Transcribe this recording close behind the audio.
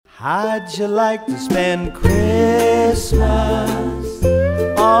How'd you like to spend Christmas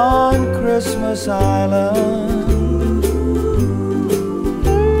on Christmas Island?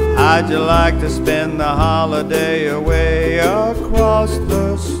 How'd you like to spend the holiday away across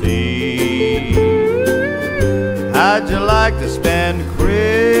the sea? How'd you like to spend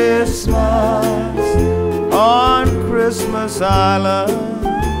Christmas on Christmas Island?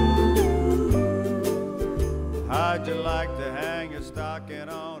 How'd you like to hang your stocking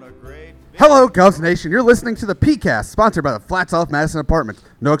on a great... Hello, Cubs Nation. You're listening to the PeayCast, sponsored by the Flats Off Madison Apartments.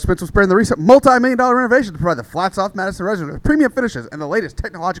 No expense will spare in the recent multi-million-dollar renovation to provide the Flats Off Madison residents with premium finishes and the latest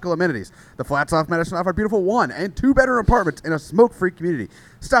technological amenities. The Flats Off Madison offer beautiful 1- and 2-bedroom apartments in a smoke-free community.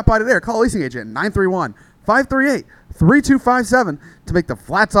 Stop by today or call a leasing agent at 931-538-3257 to make the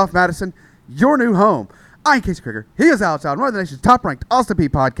Flats Off Madison your new home. I'm Casey Krieger. He is Alex Allen, one of the nation's top-ranked Austin Peay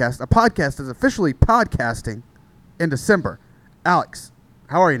podcast. A podcast is officially podcasting in December. Alex,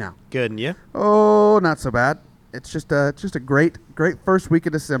 how are you now? Good, and you? Oh, not so bad. It's just a great first week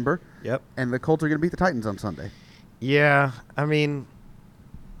of December. Yep. And the Colts are going to beat the Titans on Sunday. Yeah, I mean,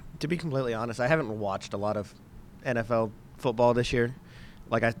 to be completely honest, I haven't watched a lot of NFL football this year.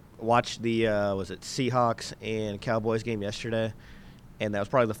 Like, I watched the, Seahawks and Cowboys game yesterday, and that was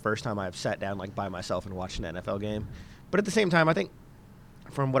probably the first time I've sat down, by myself and watched an NFL game. But at the same time, I think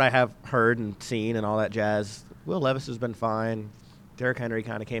from what I have heard and seen and all that jazz, Will Levis has been fine. Derrick Henry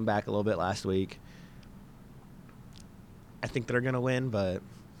kind of came back a little bit last week. I think they're going to win, but...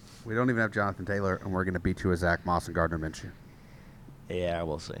 We don't even have Jonathan Taylor, and we're going to beat you with Zach Moss and Gardner Minshew. Yeah,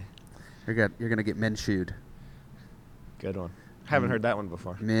 we'll see. You're going to get Minshewed. Good one. Haven't heard that one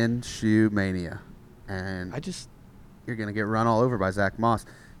before. Minshew mania. And you're going to get run all over by Zach Moss.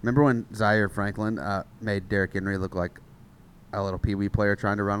 Remember when Zaire Franklin made Derrick Henry look like a little Pee Wee player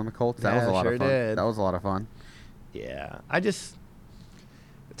trying to run on the Colts? That was a lot of fun. Did. That was a lot of fun. Yeah.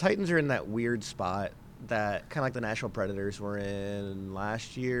 The Titans are in that weird spot that kind of like the Nashville Predators were in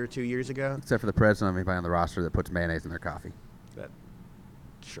last year, 2 years ago. Except for the Preds, don't have anybody on the roster that puts mayonnaise in their coffee.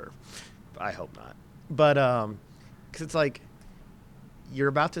 Sure. I hope not. But, because it's like you're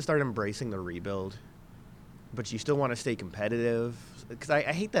about to start embracing the rebuild, but you still want to stay competitive. Because I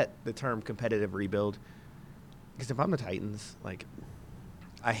hate the term competitive rebuild. Because if I'm the Titans,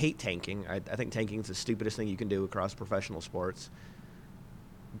 I hate tanking. I think tanking is the stupidest thing you can do across professional sports.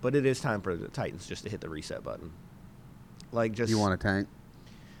 But it is time for the Titans just to hit the reset button. You want to tank?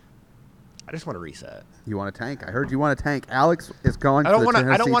 I just want to reset. You want to tank? I heard you want to tank. Alex is going I to the Tennessee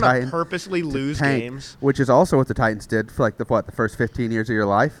Titans. I don't want to purposely lose games. Which is also what the Titans did for the first 15 years of your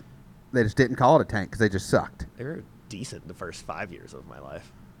life. They just didn't call it a tank because they just sucked. They were decent the first 5 years of my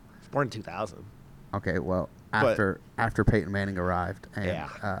life. I was born in 2000. Okay, well, after Peyton Manning arrived, and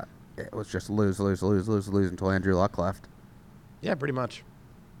it was just lose until Andrew Luck left. Yeah, pretty much.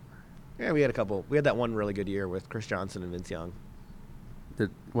 Yeah, we had that one really good year with Chris Johnson and Vince Young.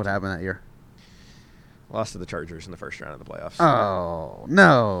 What happened that year? Lost to the Chargers in the first round of the playoffs. Oh,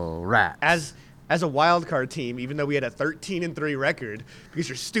 no, rats. As a wild card team, even though we had a 13-3 record, because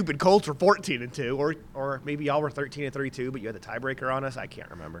your stupid Colts were 14-2, or maybe y'all were 13-3 too, but you had the tiebreaker on us. I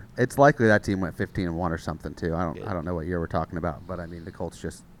can't remember. It's likely that team went 15-1 or something too. I don't know what year we're talking about, but I mean the Colts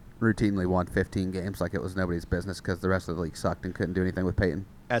just routinely won 15 games like it was nobody's business because the rest of the league sucked and couldn't do anything with Peyton.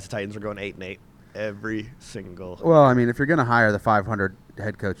 As the Titans were going 8-8 every single. Well, I mean, if you're going to hire the 500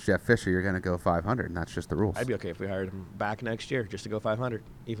 head coach Jeff Fisher, you're going to go 500, and that's just the rules. I'd be okay if we hired him back next year just to go 500,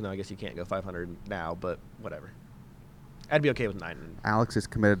 even though I guess you can't go 500 now, but whatever. I'd be okay with 9. Alex is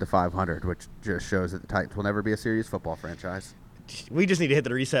committed to 500, which just shows that the Titans will never be a serious football franchise. We just need to hit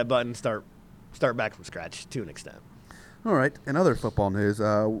the reset button, start back from scratch to an extent. All right, in other football news,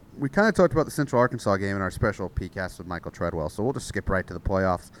 we kind of talked about the Central Arkansas game in our special PeayCast with Michael Treadwell, so we'll just skip right to the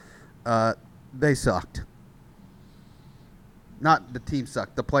playoffs. They sucked. Not the team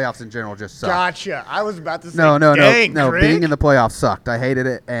sucked. The playoffs in general just sucked. Gotcha. I was about to say, no. Craig. Being in the playoffs sucked. I hated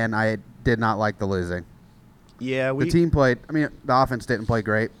it, and I did not like the losing. Yeah, the team played. I mean, the offense didn't play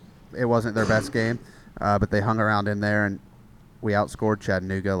great. It wasn't their best game, but they hung around in there, and we outscored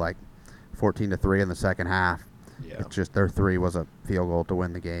Chattanooga 14-3 in the second half. Yeah. It's just their 3 was a field goal to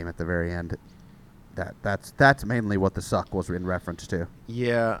win the game at the very end. That's mainly what the suck was in reference to.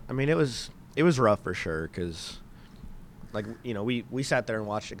 Yeah, I mean it was rough for sure because, we sat there and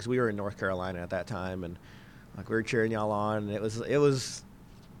watched it because we were in North Carolina at that time and we were cheering y'all on. And it was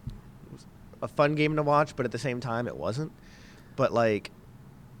a fun game to watch, but at the same time it wasn't. But I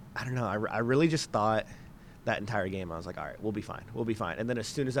don't know, I really just thought that entire game I was like, all right, we'll be fine. And then as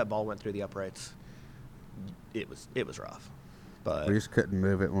soon as that ball went through the uprights, it was rough. But we just couldn't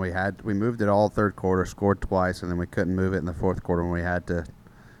move it when we moved it all third quarter, scored twice, and then we couldn't move it in the fourth quarter when we had to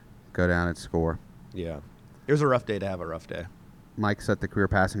go down and score. Yeah. It was a rough day to have a rough day. Mike set the career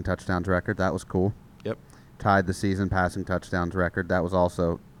passing touchdowns record. That was cool. Yep. Tied the season passing touchdowns record. That was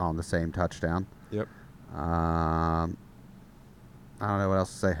also on the same touchdown. Yep. I don't know what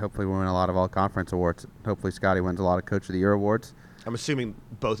else to say. Hopefully we win a lot of all-conference awards. Hopefully Scotty wins a lot of Coach of the Year awards. I'm assuming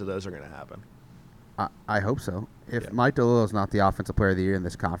both of those are going to happen. I hope so. If Mike DeLillo is not the Offensive Player of the Year in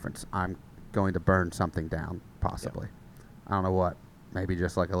this conference, I'm going to burn something down, possibly. I don't know what. Maybe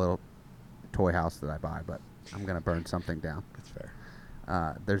just like a little toy house that I buy, but I'm going to burn something down. That's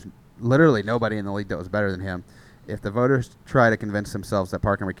fair. There's literally nobody in the league that was better than him. If the voters try to convince themselves that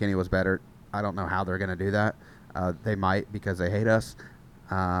Parker McKinney was better, I don't know how they're going to do that. They might because they hate us.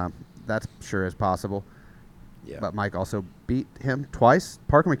 That's sure is possible. Yeah. But Mike also beat him twice.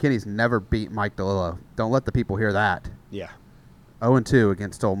 Parker McKinney's never beat Mike DeLillo. Don't let the people hear that. Yeah. 0-2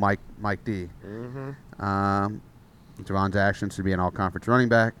 against old Mike D. Mm-hmm. Javon Jackson should be an all-conference running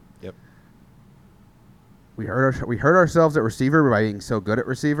back. Yep. We hurt ourselves at receiver by being so good at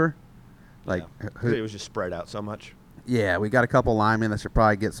receiver. Like it was just spread out so much. Yeah, we got a couple linemen that should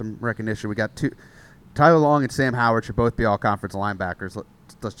probably get some recognition. We got two. Tyler Long and Sam Howard should both be all-conference linebackers.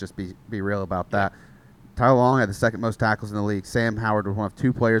 Let's just be real about that. Tyler Long had the second most tackles in the league. Sam Howard was one of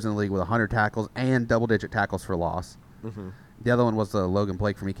two players in the league with 100 tackles and double-digit tackles for loss. Mm-hmm. The other one was Logan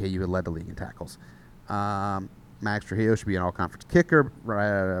Blake from EKU who led the league in tackles. Max Trujillo should be an all-conference kicker.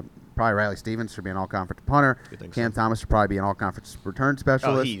 Probably Riley Stevens should be an all-conference punter. Cam Thomas should probably be an all-conference return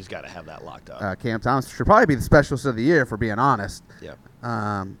specialist. Oh, he's got to have that locked up. Cam Thomas should probably be the specialist of the year, if we're being honest. Yep.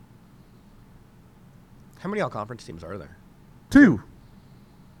 How many all-conference teams are there? 2.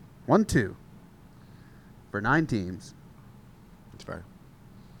 1-2. For 9 teams. That's fair.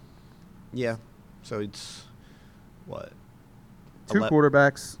 Yeah. So it's, what? 2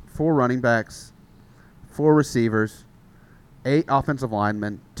 quarterbacks, 4 running backs, 4 receivers, 8 offensive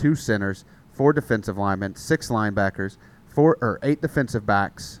linemen, 2 centers, 4 defensive linemen, 6 linebackers, 8 defensive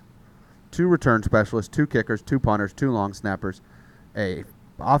backs, 2 return specialists, 2 kickers, 2 punters, 2 long snappers, a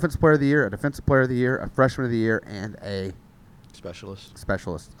offensive player of the year, a defensive player of the year, a freshman of the year, and a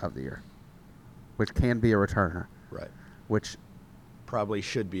specialist of the year, which can be a returner. Right. Which probably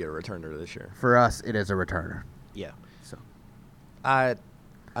should be a returner this year. For us, it is a returner. Yeah. So I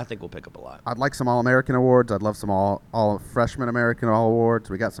think we'll pick up a lot. I'd like some All-American awards. I'd love some all freshman American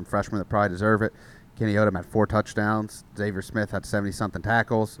awards. We got some freshmen that probably deserve it. Kenny Odom had 4 touchdowns. Xavier Smith had 70-something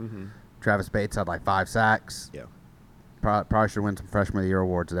tackles. Mm-hmm. Travis Bates had like 5 sacks. Yeah. Probably should win some Freshman of the Year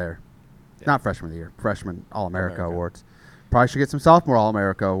awards there. Yeah. Not Freshman of the Year, Freshman All-America awards. Probably should get some Sophomore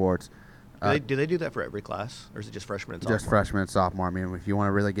All-America awards. Do they do that for every class, or is it just freshman and sophomore? Just freshman and sophomore. I mean, if you want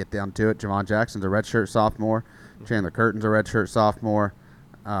to really get down to it, Javon Jackson's a redshirt sophomore. Mm-hmm. Chandler Curtin's a redshirt sophomore.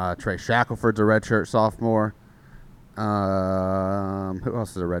 Trey Shackelford's a redshirt sophomore. Who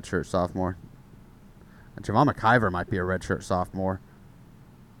else is a redshirt sophomore? Javon McIver might be a redshirt sophomore.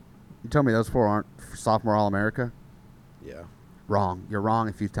 You tell me those 4 aren't sophomore All-America? Yeah. Wrong. You're wrong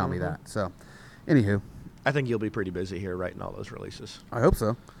if you tell me that. So, anywho. I think you'll be pretty busy here writing all those releases. I hope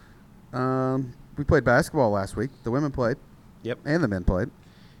so. We played basketball last week. The women played. Yep. And the men played.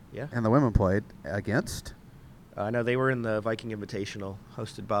 Yeah. And the women played against? I know they were in the Viking Invitational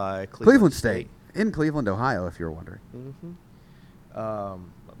hosted by Cleveland State. In Cleveland, Ohio, if you're wondering. Mm-hmm.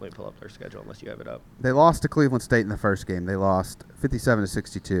 Let me pull up their schedule unless you have it up. They lost to Cleveland State in the first game. They lost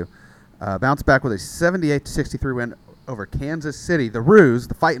 57-62. Bounced back with a 78-63 win over Kansas City. The Roos,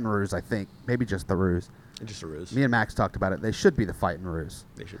 the Fightin' Roos, I think. Maybe just the Roos. Just the Roos. Me and Max talked about it. They should be the Fightin' Roos.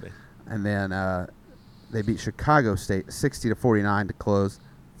 They should be. And then they beat Chicago State 60-49 to close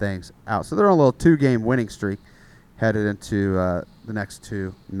things out. So they're on a little 2-game winning streak headed into the next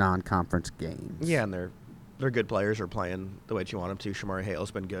 2 non-conference games. Yeah, and they're good players. Are playing the way you want them to. Shamari Hale's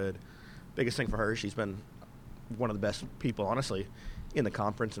been good. Biggest thing for her, she's been one of the best people, honestly, in the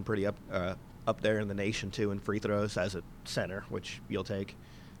conference and pretty up there in the nation, too, in free throws as a center, which you'll take.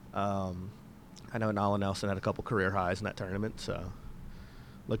 I know Nala Nelson had a couple career highs in that tournament, so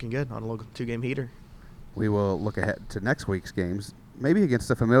looking good on a little 2-game heater. We will look ahead to next week's games, maybe against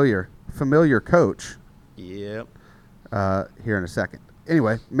a familiar coach. Yep. Here in a second.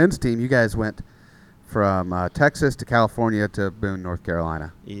 Anyway, men's team, you guys went from Texas to California to Boone, North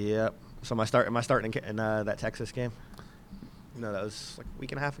Carolina. Yep. So am I starting in that Texas game? No, that was like a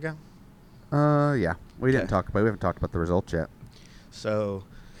week and a half ago. Yeah. We haven't talked about the results yet. So,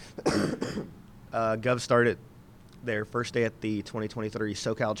 Gov started their first day at the 2023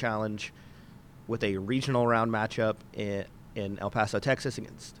 SoCal Challenge with a regional round matchup in El Paso, Texas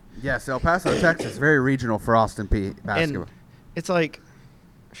against. Yes, El Paso, Texas, very regional for Austin Peay basketball. And it's like,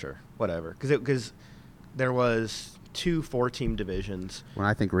 sure, whatever, because there was 2 4-team divisions. When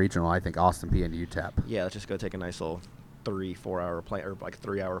I think regional, I think Austin P and UTEP. Yeah, let's just go take a nice little 3-4 hour plane or like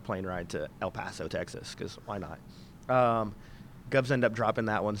 3-hour plane ride to El Paso, Texas, because why not? Govs end up dropping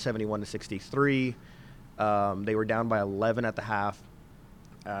that one 71-63. They were down by 11 at the half.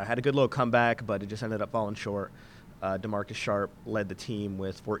 Had a good little comeback, but it just ended up falling short. DeMarcus Sharp led the team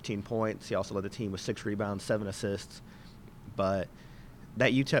with 14 points. He also led the team with 6 rebounds, 7 assists. But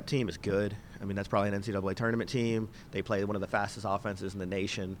that UTEP team is good. I mean, that's probably an NCAA tournament team. They play one of the fastest offenses in the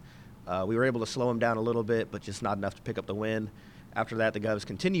nation. We were able to slow them down a little bit, but just not enough to pick up the win. After that, the Govs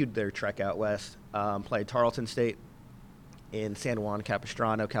continued their trek out west, played Tarleton State in San Juan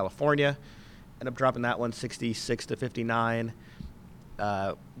Capistrano, California. Ended up dropping that one 66-59.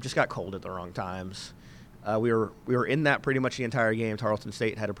 Just got cold at the wrong times. We were in that pretty much the entire game. Tarleton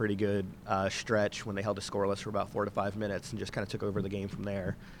State had a pretty good stretch when they held it scoreless for about 4 to 5 minutes and just kind of took over the game from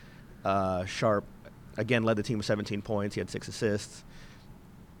there. Sharp, again, led the team with 17 points. He had 6 assists.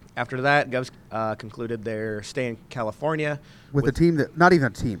 After that, Govs concluded their stay in California. With a team that, not even a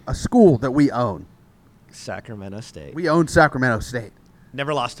team, a school that we own. Sacramento State. We own Sacramento State.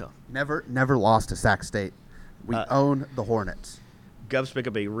 Never lost to them. Never lost to Sac State. We own the Hornets. Govs pick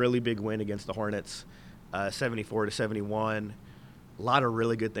up a really big win against the Hornets, 74-71. A lot of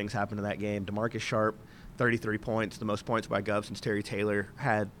really good things happened in that game. DeMarcus Sharp, 33 points, the most points by Govs since Terry Taylor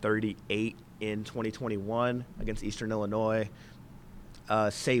had 38 in 2021 against Eastern Illinois.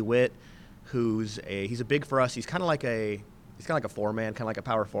 Say Witt, he's a big for us. He's kind of like a 4-man, kind of like a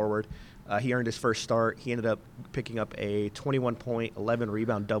power forward. He earned his first start. He ended up picking up a 21-point,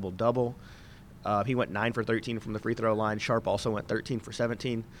 11-rebound double-double. He went 9 for 13 from the free throw line. Sharp also went 13 for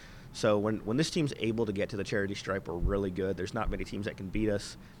 17. So when this team's able to get to the charity stripe, we're really good. There's not many teams that can beat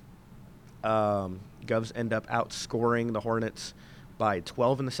us. Govs end up outscoring the Hornets by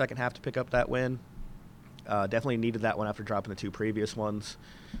 12 in the second half to pick up that win. Definitely needed that one after dropping the 2 previous ones.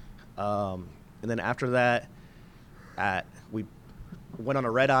 And then after that, we went on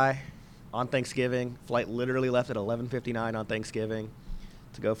a red eye on Thanksgiving. Flight literally left at 11:59 on Thanksgiving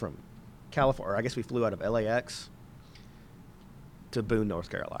to go from California, or I guess we flew out of LAX to Boone, North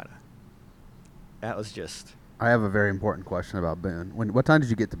Carolina. That was just... I have a very important question about Boone. What time did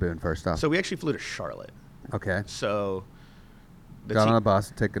you get to Boone first off? So we actually flew to Charlotte. Okay. So... Got on a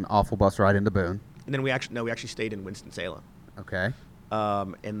bus, took an awful bus ride into Boone. And then we actually stayed in Winston-Salem. Okay.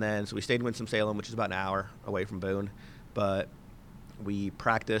 And then, so we stayed in Winston-Salem, which is about an hour away from Boone. But we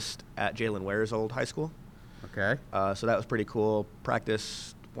practiced at Jalen Ware's old high school. Okay. So that was pretty cool.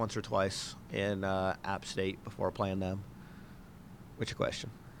 Practiced once or twice in App State before playing them. Which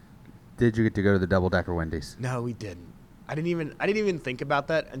question? Did you get to go to the double-decker Wendy's? No, we didn't. I didn't even think about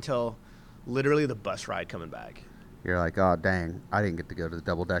that until literally the bus ride coming back. You're like, oh, dang, I didn't get to go to the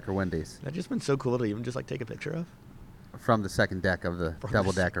double-decker Wendy's. That's just been so cool to even just like take a picture of. From the second deck of the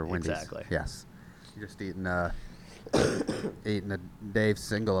double-decker Wendy's. Exactly. Yes. You're just eating a Dave's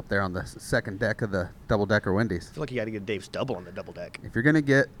single up there on the second deck of the double-decker Wendy's. I feel like you got to get Dave's double on the double deck. If you're gonna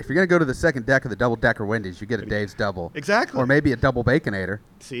go to the second deck of the double-decker Wendy's, you get a Dave's double. Exactly. Or maybe a double Baconator.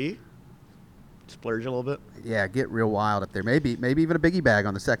 See? Splurge a little bit. Yeah, get real wild up there. Maybe even a biggie bag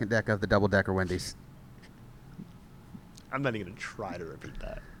on the second deck of the double-decker Wendy's. I'm not even going to try to repeat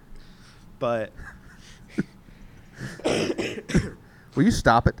that. But. Will you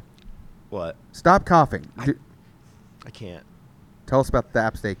stop it? What? Stop coughing. I can't. Tell us about the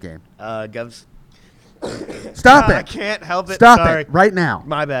App State game. Govs. Stop it. I can't help it. Stop Sorry. it right now.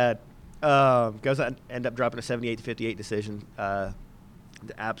 My bad. Govs end up dropping a 78-58 decision to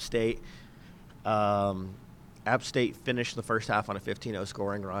App State. App State finished the first half on a 15-0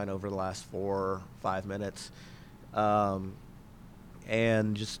 scoring run over the last 4 or 5 minutes. And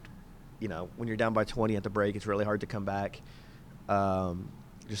just, when you're down by 20 at the break, it's really hard to come back.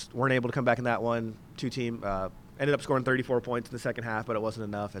 Just weren't able to come back in that one. Two-team ended up scoring 34 points in the second half, but it wasn't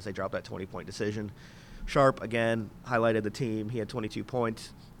enough as they dropped that 20-point decision. Sharp, again, highlighted the team. He had 22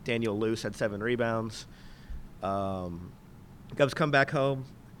 points. Daniel Luce had 7 rebounds. Govs come back home,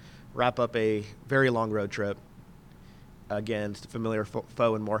 wrap up a very long road trip against a familiar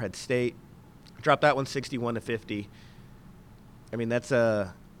foe in Morehead State. Dropped that one 61-50. I mean, that's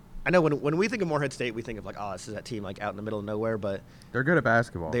I know when we think of Morehead State, we think of like, oh, this is that team like out in the middle of nowhere, but they're good at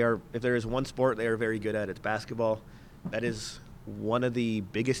basketball. They are. If there is one sport they are very good at, it's basketball. That is one of the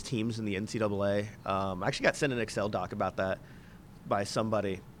biggest teams in the NCAA. I actually got sent an Excel doc about that by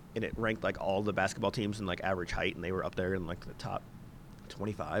somebody, and it ranked like all the basketball teams in like average height, and they were up there in like the top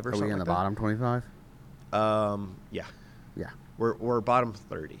 25 or something. Are we in the bottom 25? Yeah. Yeah. We're bottom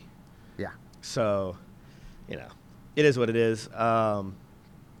 30. Yeah. So, it is what it is. Govs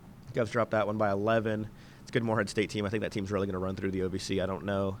dropped that one by 11. good Morehead State team. I think that team's really going to run through the OVC. I don't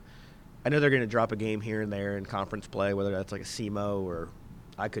know. I know they're going to drop a game here and there in conference play, whether that's like a SEMO or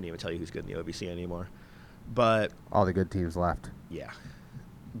I couldn't even tell you who's good in the OVC anymore. But all the good teams left. Yeah.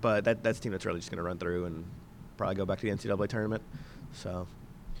 But that's a team that's really just going to run through and probably go back to the NCAA tournament. So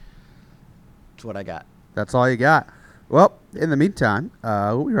that's what I got. That's all you got. Well, in the meantime,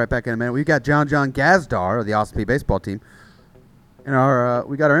 we'll be right back in a minute. We've got John Gazdar of the Austin Peay baseball team. And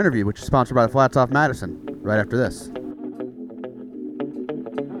we got our interview, which is sponsored by the Flats Off Madison, right after this.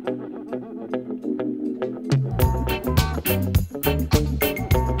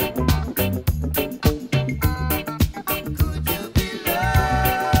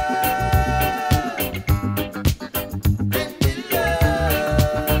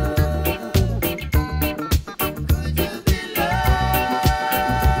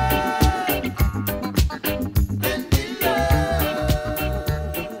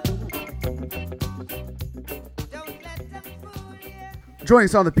 Joining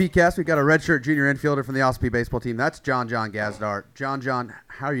us on the PeayCast, we've got a redshirt junior infielder from the Austin Peay baseball team. That's John Gazdar. John,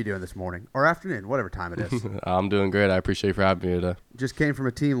 how are you doing this morning? Or afternoon, whatever time it is. I'm doing great. I appreciate you for having me today. Just came from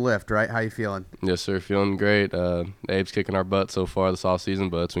a team lift, right? How you feeling? Yes, sir. Feeling great. Abe's kicking our butt so far this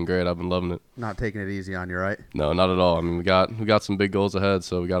offseason, but it's been great. I've been loving it. Not taking it easy on you, right? No, not at all. I mean, we got some big goals ahead,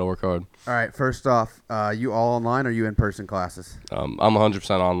 so we got to work hard. All right, first off, you all online or you in-person classes? I'm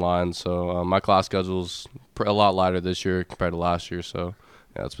 100% online, so my class schedule's a lot lighter this year compared to last year, so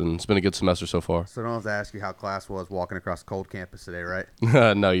yeah, it's been a good semester so far. So I don't have to ask you how class was walking across cold campus today, right?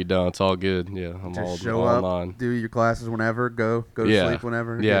 No, you don't. It's all good. Yeah, I'm just all show online. Up, do your classes whenever, go to sleep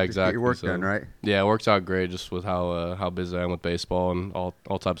whenever. Yeah, just exactly. Get your work done, right? Yeah, it works out great just with how busy I am with baseball and all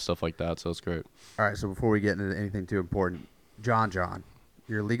types of stuff like that. So it's great. All right. So before we get into anything too important, John,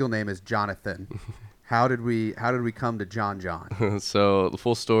 your legal name is Jonathan. How did we come to John? So the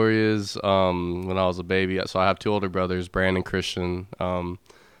full story is when I was a baby. So I have two older brothers, Brandon and Christian.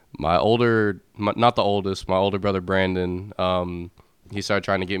 My older brother Brandon, he started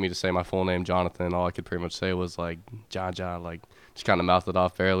trying to get me to say my full name, Jonathan. All I could pretty much say was like John, like just kind of mouthed it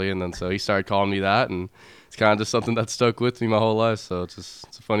off barely. And then so he started calling me that, and it's kind of just something that stuck with me my whole life. So it's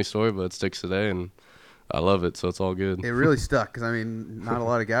a funny story, but it sticks today, and I love it. So it's all good. It really stuck because I mean, not a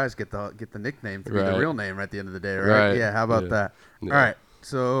lot of guys get the nickname to be the real name at the end of the day, right? Yeah. How about that? Yeah. All right.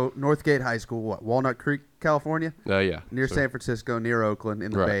 So Northgate High School, what? Walnut Creek, California? Yeah. Near San Francisco, near Oakland,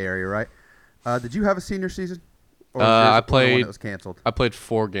 in the Bay Area, right? Did you have a senior season? Or I played. One that was canceled. I played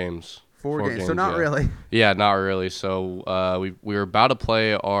 4 games. Four games. So not really. Yeah, not really. So we were about to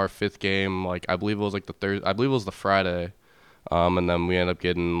play our 5th game. Like I believe it was like I believe it was the Friday, and then we ended up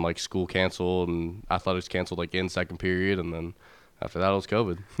getting like school canceled and athletics canceled like in second period, and then after that, it was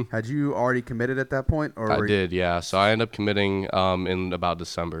COVID. Had you already committed at that point? Or I did, yeah. So I ended up committing in about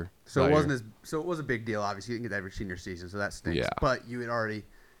December. So it was a big deal. Obviously, you didn't get that every senior season, so that stinks. Yeah. But you had already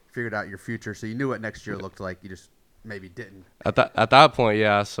figured out your future, so you knew what next year looked like. You just maybe didn't. At that point,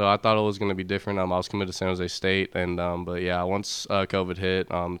 yeah. So I thought it was going to be different. I was committed to San Jose State, and but yeah, once COVID hit,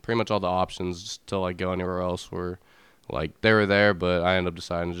 pretty much all the options to like go anywhere else were like they were there, but I ended up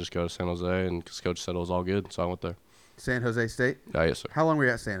deciding to just go to San Jose, and because coach said it was all good, so I went there. San Jose State? Yes, sir. How long were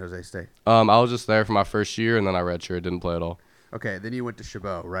you at San Jose State? I was just there for my first year, and then I redshirted, didn't play at all. Okay, then you went to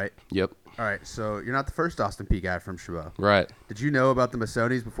Chabot, right? Yep. All right, so you're not the first Austin Peay guy from Chabot. Right. Did you know about the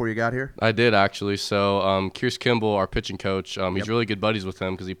Masonis before you got here? I did, actually. So Kearse Kimball, our pitching coach, he's really good buddies with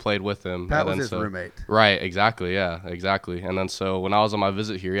him because he played with him. Pat was his roommate. Right, exactly, yeah, exactly. And then so when I was on my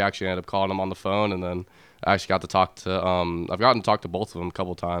visit here, he actually ended up calling him on the phone, and then I actually got to talk to I've gotten to talk to both of them a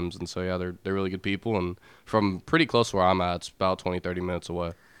couple times, and so yeah, they're really good people, and from pretty close to where I'm at, it's about 20-30 minutes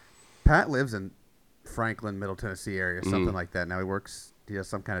away. Pat lives in Franklin, Middle Tennessee area, something like that. Now he has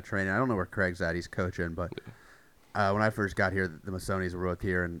some kind of training. I don't know where Craig's at. He's coaching, but when I first got here, the Masonis were both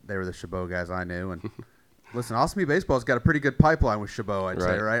here, and they were the Chabot guys I knew. And listen, Austin Peay baseball's got a pretty good pipeline with Chabot, I'd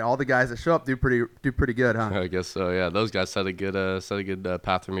say, right? All the guys that show up do pretty good, huh? I guess so. Yeah, those guys set a good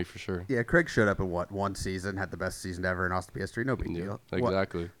path for me for sure. Yeah, Craig showed up in one season, had the best season ever in Austin Peay history. No big deal.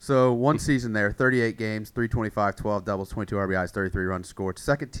 Exactly. So one season there, 38 games, 325, 12 doubles, 22 RBIs, 33 runs scored.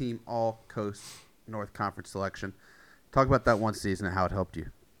 Second team All Coast North Conference selection. Talk about that one season and how it helped you.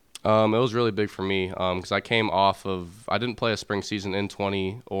 It was really big for me because I came off of – I didn't play a spring season in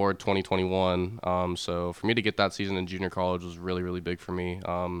 20 or 2021. So for me to get that season in junior college was really, really big for me. It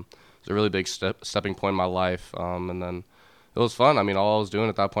was a really big stepping point in my life. And then it was fun. I mean, all I was doing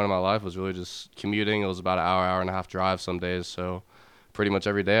at that point in my life was really just commuting. It was about an hour and a half drive some days. So pretty much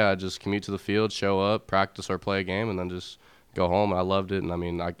every day I'd just commute to the field, show up, practice or play a game, and then just go home. And I loved it, and I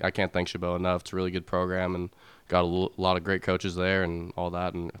mean, I can't thank Chabot enough. It's a really good program, and got a lot of great coaches there and all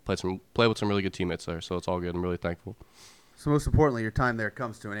that, and played with some really good teammates there. So it's all good. I'm really thankful. So most importantly, your time there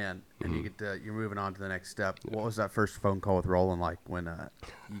comes to an end, and you're moving on to the next step. Yeah. What was that first phone call with Roland like when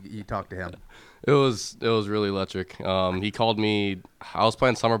you talked to him? It was really electric. He called me. I was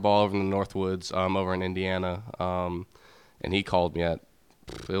playing summer ball over in the Northwoods, over in Indiana, and he called me at.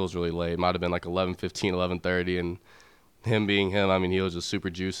 It was really late. It might have been like 11:15, 11:30, and him being him, I mean, he was just super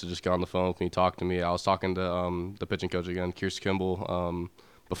juiced to just get on the phone with me, talk to me. I was talking to the pitching coach again, Kierce Kimball,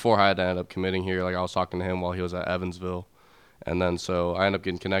 before I had to end up committing here. Like I was talking to him while he was at Evansville. And then so I ended up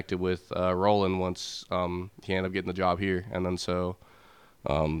getting connected with Roland once he ended up getting the job here. And then so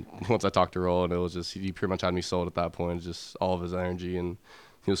once I talked to Roland, it was just he pretty much had me sold at that point. Just all of his energy, and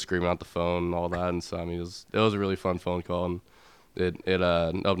he was screaming out the phone and all that. And so I mean, it was a really fun phone call, and it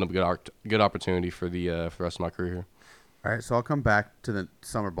opened up a good opportunity for the rest of my career here. All right, so I'll come back to the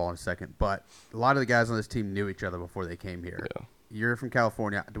summer ball in a second, but a lot of the guys on this team knew each other before they came here. Yeah. You're from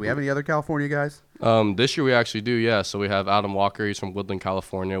California. Do we have any other California guys? This year we actually do, yeah. So we have Adam Walker. He's from Woodland,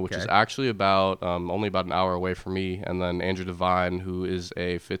 California, which is actually about only about an hour away from me. And then Andrew Devine, who is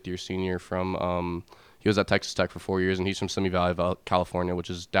a fifth-year senior from he was at Texas Tech for 4 years, and he's from Simi Valley, California,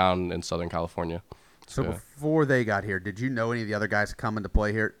 which is down in Southern California. So yeah. Before they got here, did you know any of the other guys coming to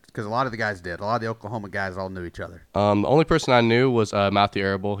play here? Because a lot of the guys did. A lot of the Oklahoma guys all knew each other. The only person I knew was Matthew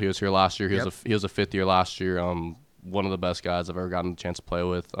Arable. He was here last year. He was a fifth year last year. One of the best guys I've ever gotten a chance to play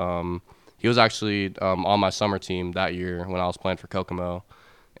with. He was actually on my summer team that year when I was playing for Kokomo.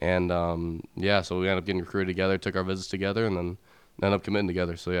 And, so we ended up getting recruited together, took our visits together, and then ended up committing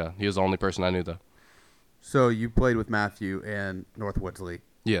together. So, yeah, he was the only person I knew, though. So you played with Matthew in Northwoods League.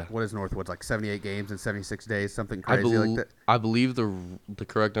 Yeah. What is Northwoods, like 78 games in 76 days, something crazy like that? I believe the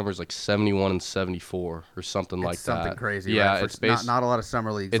correct number is like 71 and 74 or something like that. Something crazy, yeah, right? It's not a lot of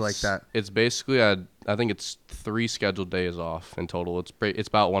summer leagues like that. It's basically, I think it's 3 scheduled days off in total. It's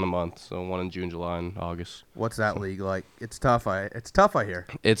about one a month, so one in June, July, and August. What's that league like? It's tough, I hear.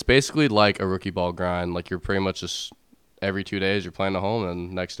 It's basically like a rookie ball grind. Like you're pretty much just every 2 days you're playing at home,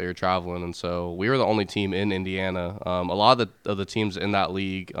 and next day you're traveling. And so we were the only team in Indiana. A lot of the teams in that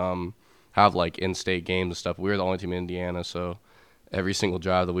league have like in-state games and stuff. We were the only team in Indiana, so every single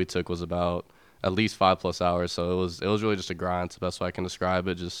drive that we took was about at least 5+ hours. So it was really just a grind. It's the best way I can describe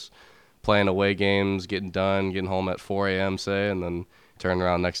it. Just playing away games, getting home at 4 a.m. say, and then turning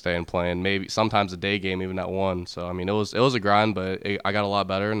around next day and playing maybe sometimes a day game even at 1. So I mean it was a grind, but I got a lot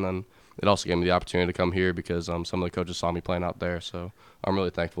better, and then it also gave me the opportunity to come here because some of the coaches saw me playing out there. So I'm really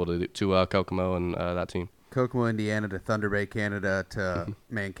thankful to Kokomo and that team. Kokomo, Indiana to Thunder Bay, Canada to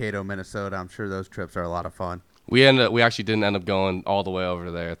Mankato, Minnesota. I'm sure those trips are a lot of fun. We actually didn't end up going all the way over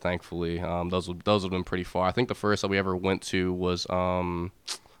there, thankfully. Those would have been pretty far. I think the first that we ever went to was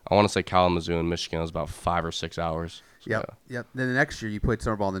I want to say Kalamazoo in Michigan. It was about 5 or 6 hours. So, Yep. Then the next year you played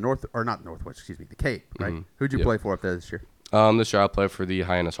summer ball in the Cape, right? Mm-hmm. Who'd you play for up there this year? This year I played for the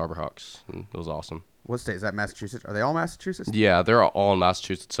Hyannis Harborhawks. And it was awesome. What state is that? Massachusetts? Are they all Massachusetts? Yeah, they're all in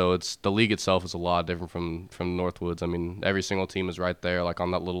Massachusetts. So it's the league itself is a lot different from Northwoods. I mean, every single team is right there, like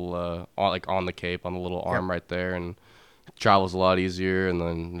on that little, on the Cape, on the little arm right there, and travel's a lot easier. And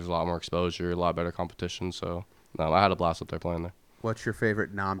then there's a lot more exposure, a lot better competition. So I had a blast up there playing there. What's your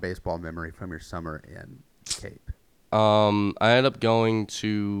favorite non-baseball memory from your summer in Cape? I ended up going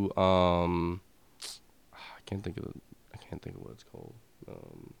to I can't think of what it's called.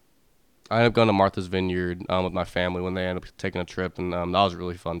 I ended up going to Martha's Vineyard with my family when they ended up taking a trip, and that was a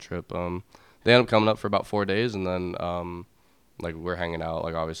really fun trip. They ended up coming up for about 4 days, and then we're hanging out,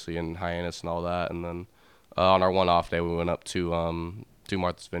 like obviously in Hyannis and all that, and then on our one off day we went up to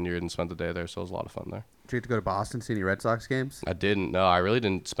Martha's Vineyard and spent the day there, so it was a lot of fun there. Did you get to go to Boston, see any Red Sox games? I didn't. No, I really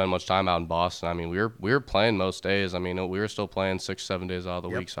didn't spend much time out in Boston. I mean, we were playing most days. I mean, we were still playing 6-7 days out of the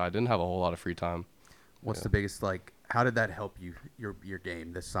week, so I didn't have a whole lot of free time. What's the biggest how did that help you your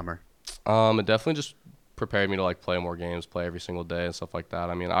game this summer? It definitely just prepared me to play more games, play every single day and stuff like that.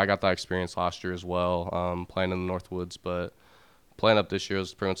 I mean, I got that experience last year as well, playing in the Northwoods, but playing up this year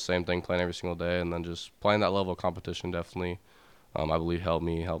was pretty much the same thing, playing every single day, and then just playing that level of competition definitely, I believe helped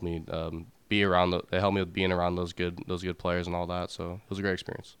me be around it helped me with being around those good players and all that. So it was a great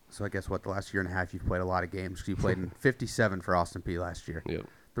experience. So I guess the last year and a half you've played a lot of games. You played in 57 for Austin Peay last year. Yep.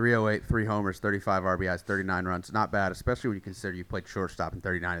 308, 3 homers, 35 RBIs, 39 runs. Not bad, especially when you consider you played shortstop in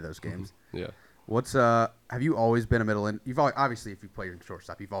 39 of those games. Yeah. Have you always been a middle in? Obviously if you play in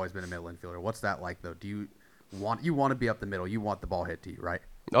shortstop, you've always been a middle infielder. What's that like though? Do you want to be up the middle? You want the ball hit to you, right?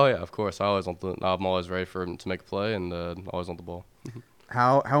 Oh yeah, of course. I'm always ready to make a play and always want the ball.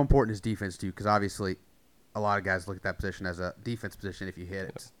 How important is defense to you? Because obviously, a lot of guys look at that position as a defense position. If you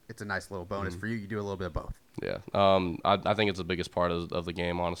hit, it's a nice little bonus for you. You do a little bit of both. Yeah. I think it's the biggest part of the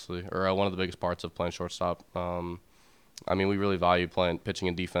game, honestly, or one of the biggest parts of playing shortstop. I mean, we really value pitching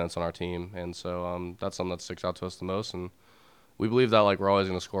and defense on our team, and so that's something that sticks out to us the most. And we believe that like we're always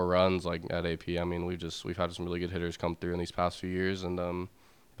going to score runs like at AP. I mean, we've had some really good hitters come through in these past few years, and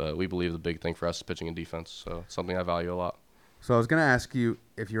but we believe the big thing for us is pitching and defense. So it's something I value a lot. So I was going to ask you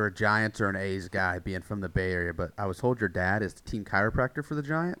if you're a Giants or an A's guy, being from the Bay Area, but I was told your dad is the team chiropractor for the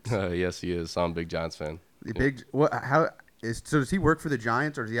Giants. Yes, he is. I'm a big Giants fan. So does he work for the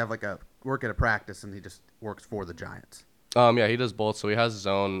Giants, or does he have like a work at a practice and he just works for the Giants? Yeah, he does both. So he has his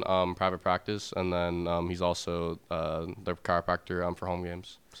own private practice, and then he's also the chiropractor for home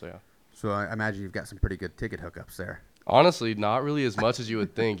games. So yeah. So I imagine you've got some pretty good ticket hookups there. Honestly, not really as much as you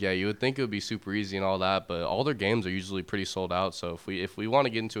would think. Yeah, you would think it would be super easy and all that, but all their games are usually pretty sold out. So if we want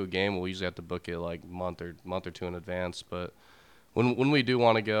to get into a game, we'll usually have to book it like month or two in advance. But when we do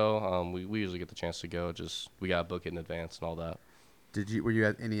want to go, we usually get the chance to go. Just we gotta book it in advance and all that. Were you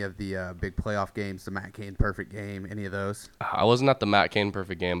at any of the big playoff games, the Matt Cain perfect game, any of those? I wasn't at the Matt Cain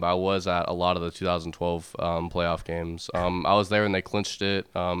perfect game, but I was at a lot of the 2012 playoff games. I was there when they clinched it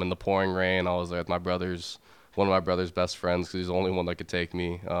in the pouring rain. I was there with one of my brother's best friends, because he's the only one that could take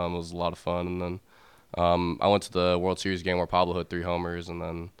me. It was a lot of fun. And then I went to the World Series game where Pablo hit 3 homers, and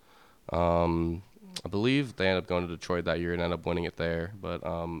then I believe they ended up going to Detroit that year and ended up winning it there. But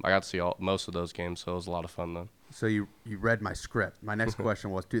I got to see most of those games, so it was a lot of fun then. So you read my script. My next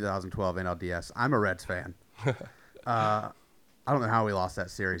question was 2012 NLDS. I'm a Reds fan. I don't know how we lost that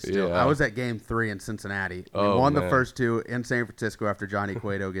series still. Yeah. I was at Game 3 in Cincinnati. We won the first 2 in San Francisco after Johnny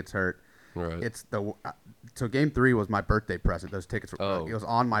Cueto gets hurt. Right. So Game 3 was my birthday present. Those tickets were it was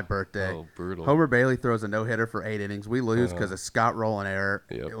on my birthday. Oh, brutal. Homer Bailey throws a no-hitter for 8 innings. We lose because of Scott Rowland error.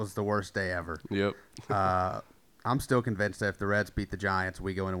 Yep. It was the worst day ever. Yep. I'm still convinced that if the Reds beat the Giants,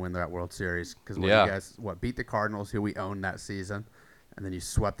 we go in and win that World Series. Because you guys beat the Cardinals, who we owned that season, and then you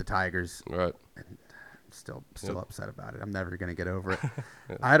swept the Tigers. Right. And I'm still upset about it. I'm never going to get over it.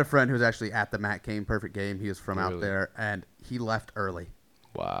 I had a friend who was actually at the Matt Cain perfect game. He was from out there, and he left early.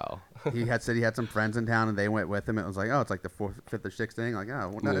 Wow. He said he had some friends in town, and they went with him. It was like, it's like the 4th, 5th, or 6th inning. Like,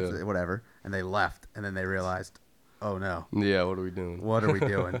 that's whatever. And they left, and then they realized, oh no. Yeah. What are we doing? What are we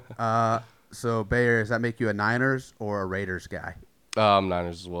doing? So Bay Area, does that make you a Niners or a Raiders guy?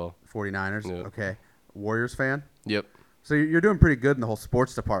 Niners as well. 49ers. Yep. Okay. Warriors fan. Yep. So you're doing pretty good in the whole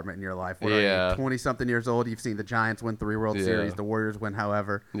sports department in your life. What are Yeah. you, 20-something years old? You've seen the Giants win 3 World Series. The Warriors win,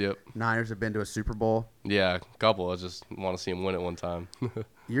 however. Yep. Niners have been to a Super Bowl. Yeah, a couple. I just want to see him win it one time.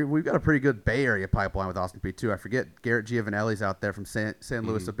 We've got a pretty good Bay Area pipeline with Austin Peay too. I forget Garrett Giovanelli's out there from San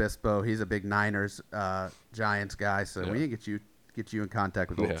Luis Obispo. He's a big Niners Giants guy, so we need to get you in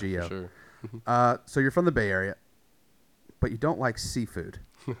contact with old Gio. For sure. So you're from the Bay Area, but you don't like seafood.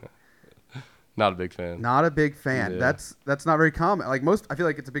 Not a big fan. Not a big fan. Yeah. That's not very common. Like I feel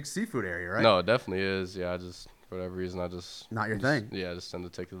like it's a big seafood area, right? No, it definitely is. Yeah, for whatever reason, not your thing. Yeah, I just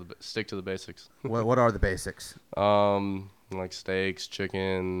tend to stick to the basics. What are the basics? Like steaks,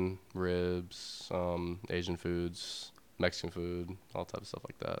 chicken, ribs, Asian foods, Mexican food, all type of stuff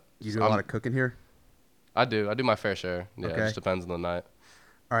like that. You do a lot of cooking here? I do my fair share. Yeah, Okay. It just depends on the night.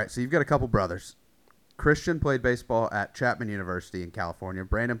 All right, so you've got a couple brothers. Christian played baseball at Chapman University in California.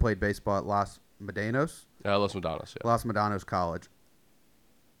 Brandon played baseball at Los Medanos. Los Medanos, yeah. Los Medanos College.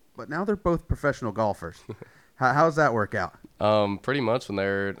 But now they're both professional golfers. How's that work out? Pretty much when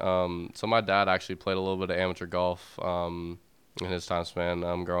they're so my dad actually played a little bit of amateur golf in his time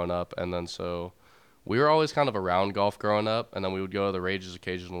span growing up, and then so we were always kind of around golf growing up, and then we would go to the ranges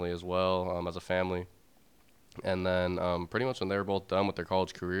occasionally as well as a family. And then pretty much when they were both done with their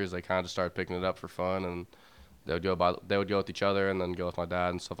college careers, they kind of just started picking it up for fun, and they would go with each other and then go with my dad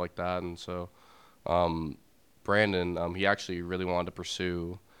and stuff like that. And so Brandon, he actually really wanted to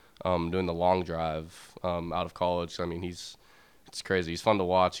pursue doing the long drive out of college. I mean, it's crazy. He's fun to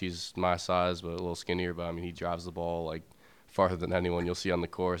watch. He's my size but a little skinnier, but I mean, he drives the ball like farther than anyone you'll see on the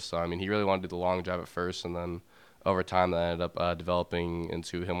course. So I mean, he really wanted to do the long drive at first, and then over time that ended up developing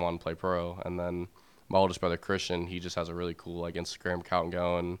into him wanting to play pro. And then my oldest brother Christian, he just has a really cool like Instagram account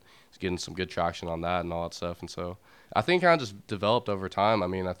going. He's getting some good traction on that and all that stuff. And so I think it kind of just developed over time. I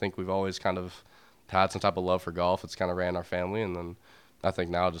mean, I think we've always kind of had some type of love for golf. It's kind of ran our family, and then I think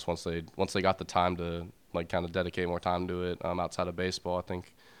now just once they got the time to like kind of dedicate more time to it outside of baseball, I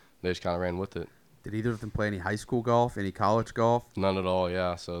think they just kind of ran with it. Did either of them play any high school golf, any college golf? None at all,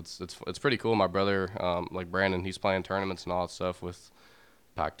 yeah. So it's pretty cool. My brother, like Brandon, he's playing tournaments and all that stuff with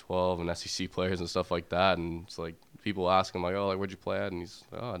Pac-12 and SEC players and stuff like that, and it's like people ask him like, oh, like where'd you play at? And he's,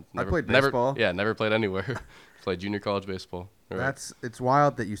 oh, I played baseball. Never played anywhere. Played junior college baseball. Right. It's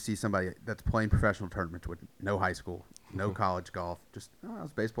wild that you see somebody that's playing professional tournaments with no high school, no college golf. Just I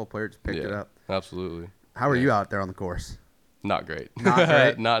was a baseball player, just picked it up. Absolutely. How are you out there on the course? Not great. Not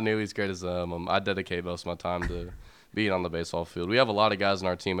great. Not nearly as great as them. I dedicate most of my time to being on the baseball field. We have a lot of guys in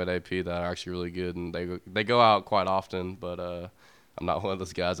our team at AP that are actually really good, and they go out quite often. But I'm not one of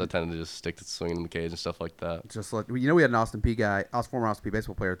those guys. I tend to just stick to swinging in the cage and stuff like that. Just like we had an Austin Peay guy, former Austin Peay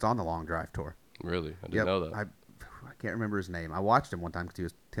baseball player. It's on the long drive tour. Really, I didn't know that. I can't remember his name. I watched him one time because he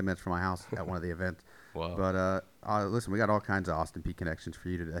was 10 minutes from my house at one of the events. Wow. But listen, we got all kinds of Austin Peay connections for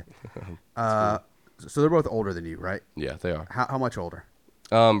you today. So they're both older than you, right? Yeah, they are. How much older?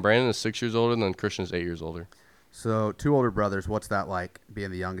 Brandon is 6 years older, and then Christian is 8 years older. So 2 older brothers. What's that like, being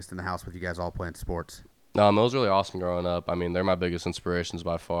the youngest in the house with you guys all playing sports? It was really awesome growing up. I mean, they're my biggest inspirations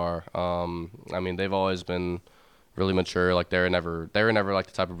by far. I mean, they've always been really mature. Like they were never like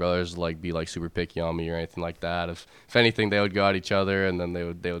the type of brothers to like be like super picky on me or anything like that. If anything, they would go at each other, and then they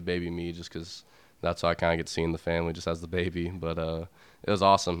would baby me just because that's how I kind of get to see in the family, just as the baby. But it was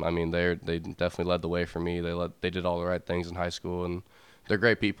awesome. I mean, they definitely led the way for me. They did all the right things in high school, and they're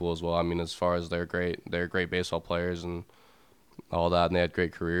great people as well. I mean, as far as they're great baseball players and all that, and they had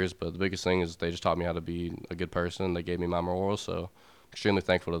great careers. But the biggest thing is they just taught me how to be a good person. They gave me my morals, so extremely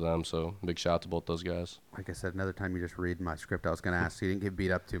thankful to them. So big shout out to both those guys. Like I said, another time you just read my script, I was going to ask you didn't get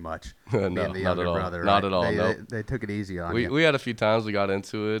beat up too much. No, being the not younger at all. brother, Not right? at all. Nope. They took it easy on you. We had a few times we got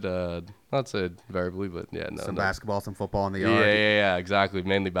into it. Not say verbally, but yeah, no. Some basketball, some football in the yard. Yeah, exactly.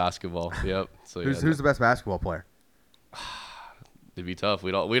 Mainly basketball. Yep. So who's the best basketball player? It'd be tough.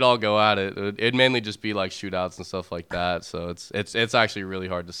 We'd all go at it. It'd mainly just be like shootouts and stuff like that. So it's actually really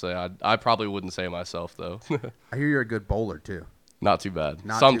hard to say. I probably wouldn't say myself though. I hear you're a good bowler too. Not too bad.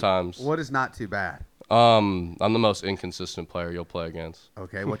 Sometimes. What is not too bad? I'm the most inconsistent player you'll play against.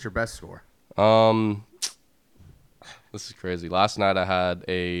 Okay, what's your best score? This is crazy. Last night I had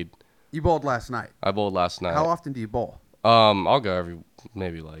You bowled last night. I bowled last night. How often do you bowl? I'll go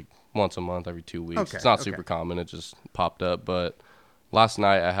maybe like once a month, every 2 weeks. Okay, it's not super common. It just popped up. But last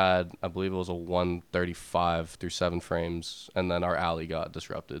night I believe it was a 135 through 7 frames, and then our alley got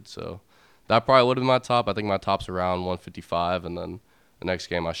disrupted. So that probably would have been my top. I think my top's around 155, and then the next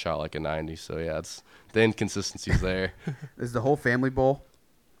game I shot like a 90. So yeah, it's the inconsistencies there. Is the whole family bowl,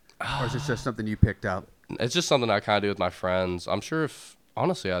 or is it just something you picked up? It's just something I kind of do with my friends. I'm sure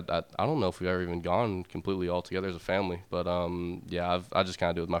honestly, I don't know if we've ever even gone completely all together as a family, but yeah, I just kind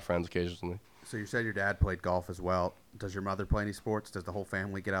of do it with my friends occasionally. So you said your dad played golf as well. Does your mother play any sports? Does the whole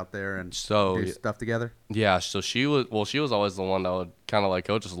family get out there and do stuff together? Yeah, so she was always the one that would kind of like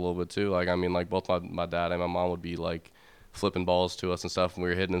coach us a little bit too. Like I mean, like both my dad and my mom would be like flipping balls to us and stuff when we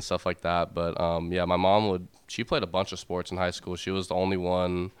were hitting and stuff like that. But yeah, my mom she played a bunch of sports in high school. She was the only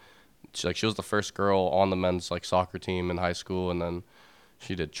one. She was the first girl on the men's like soccer team in high school, and then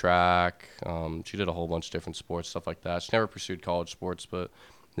she did track. She did a whole bunch of different sports, stuff like that. She never pursued college sports, but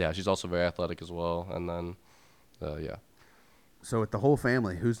yeah, she's also very athletic as well. And then, yeah. So with the whole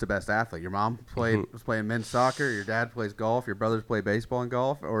family, who's the best athlete? Your mom was playing men's soccer. Your dad plays golf. Your brothers play baseball and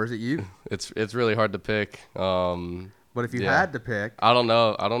golf, or is it you? It's really hard to pick. But if you had to pick, I don't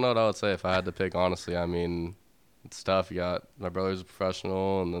know what I would say if I had to pick. Honestly, I mean, it's tough. You got my brother's a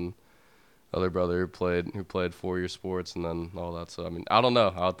professional, and then other brother who played 4-year sports, and then all that. So I mean, I don't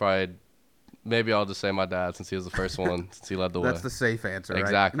know. I'll just say my dad since he was the first one, since he led the way. That's the safe answer, right?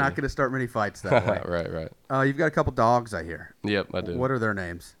 Exactly. Not going to start many fights that way. Right. You've got a couple dogs, I hear. Yep, I do. What are their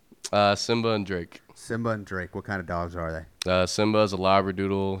names? Simba and Drake. Simba and Drake. What kind of dogs are they? Simba is a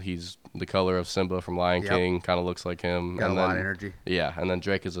Labradoodle. He's the color of Simba from Lion King. Kind of looks like him. Got a lot of energy. Yeah, and then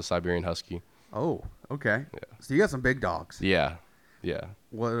Drake is a Siberian Husky. Oh, okay. Yeah. So you got some big dogs. Yeah.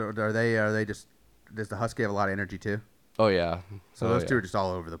 What are they? Are they just? Does the Husky have a lot of energy too? Oh yeah. So those two are just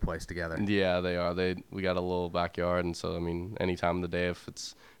all over the place together. Yeah, they are. We got a little backyard, and so I mean, any time of the day, if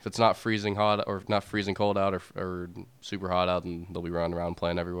it's not freezing hot or not freezing cold out or super hot out, then they'll be running around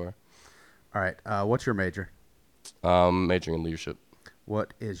playing everywhere. All right. What's your major? Majoring in leadership.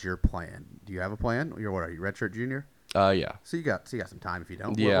 What is your plan? Do you have a plan? What are you, redshirt junior? Yeah. So you got some time if you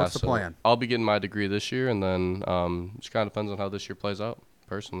don't. Yeah. What's the plan? I'll be getting my degree this year, and then just kind of depends on how this year plays out.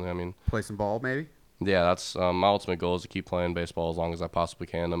 Personally, I mean. Play some ball, maybe. Yeah, that's my ultimate goal is to keep playing baseball as long as I possibly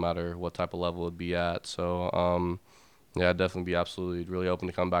can, no matter what type of level it'd be at. So, yeah, I'd definitely be absolutely really open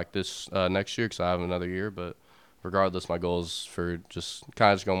to come back this next year because I have another year. But regardless, my goal is for just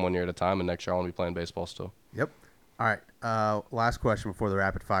going 1 year at a time, and next year I want to be playing baseball still. Yep. All right. Last question before the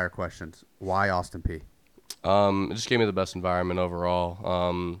rapid fire questions. Why Austin Peay? It just gave me the best environment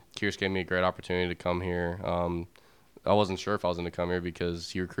overall. Kears gave me a great opportunity to come here. I wasn't sure if I was going to come here because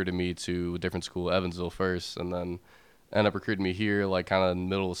he recruited me to a different school, Evansville, first, and then ended up recruiting me here like kind of in the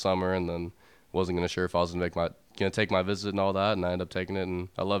middle of summer, and then wasn't going to sure if I was going to take my visit and all that, and I ended up taking it, and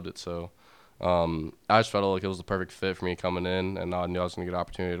I loved it. So I just felt like it was the perfect fit for me coming in, and I knew I was going to get an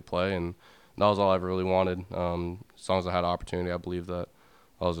opportunity to play, and that was all I ever really wanted. As long as I had an opportunity, I believe that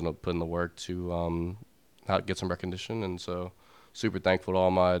I was going to put in the work to get some recognition, and so super thankful to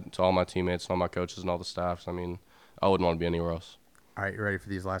all my teammates and all my coaches and all the staffs. I mean, I wouldn't want to be anywhere else. All right, you ready for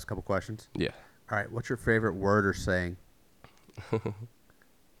these last couple questions? Yeah. All right, what's your favorite word or saying?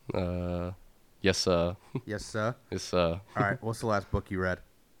 Yes, sir. Yes, sir. Yes, sir. All right, what's the last book you read?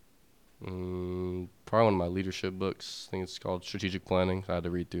 Probably one of my leadership books. I think it's called Strategic Planning. I had to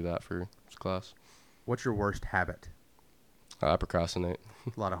read through that for class. What's your worst habit? I procrastinate.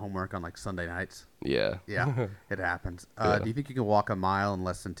 A lot of homework on like Sunday nights. Yeah. Yeah, it happens. Yeah. Do you think you can walk a mile in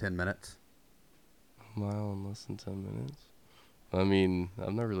less than 10 minutes? A mile in less than 10 minutes? I mean,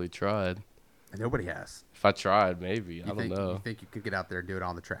 I've never really tried. Nobody has. If I tried, maybe. I don't know. You think you could get out there and do it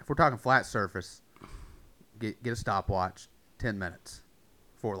on the track? If we're talking flat surface, get a stopwatch, 10 minutes,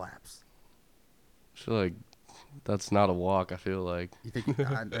 4 laps. I feel like that's not a walk. I feel like. You think you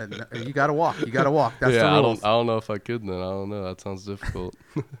got to walk? You got to walk. That's yeah, the rules. I don't know if I could then. I don't know. That sounds difficult.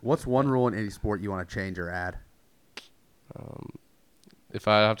 What's one rule in any sport you want to change or add? If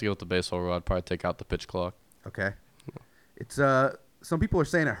I have to go with the baseball rule, I'd probably take out the pitch clock. Okay. It's some people are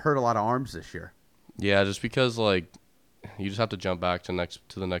saying it hurt a lot of arms this year. Yeah, just because like you just have to jump back to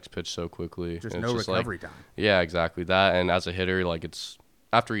the next pitch so quickly. Just and no it's recovery like, time. Yeah, exactly that. And as a hitter, like it's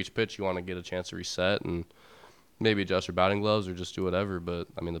after each pitch, you want to get a chance to reset and maybe adjust your batting gloves or just do whatever. But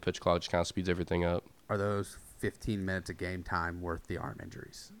I mean, the pitch clock just kind of speeds everything up. Are those 15 minutes of game time worth the arm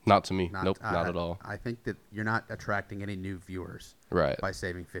injuries? Not to me. Nope, not at all. I think that you're not attracting any new viewers right by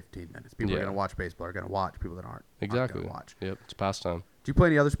saving 15 minutes. People are going to watch baseball are going to watch. People that aren't exactly going to watch. Yep, it's pastime. Do you play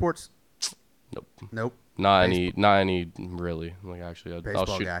any other sports? Nope. Not any really. Like actually, Baseball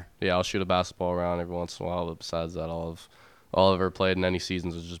I'll shoot. guy. Yeah, I'll shoot a basketball around every once in a while. But besides that, all I've ever played in any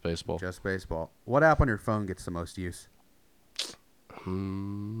seasons is just baseball. Just baseball. What app on your phone gets the most use?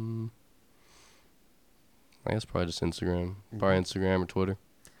 I guess probably just Instagram. Probably Instagram or Twitter.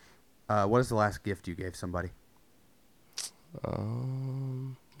 What is the last gift you gave somebody? Let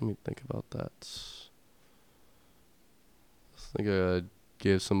me think about that. I think I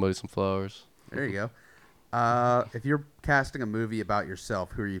gave somebody some flowers. There you go. If you're casting a movie about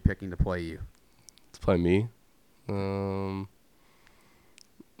yourself, who are you picking to play you? To play me?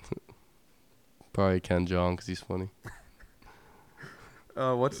 Probably Ken Jeong because he's funny.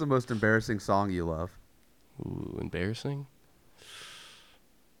 What's the most embarrassing song you love? Ooh, embarrassing?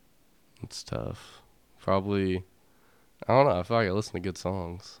 It's tough. Probably, I don't know. I feel like I listen to good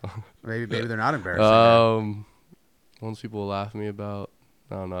songs. Maybe they're not embarrassing. Ones people will laugh at me about.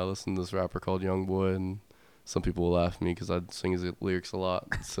 I don't know. I listen to this rapper called Young Boy, and some people will laugh at me because I sing his lyrics a lot.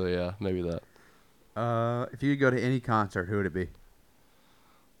 So yeah, maybe that. If you could go to any concert, who would it be?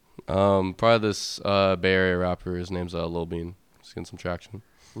 Probably this Bay Area rapper. His name's Lil Bean. He's getting some traction.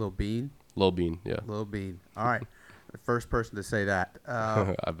 Lil Bean? Lil Bean, yeah. Lil Bean. All right. The first person to say that.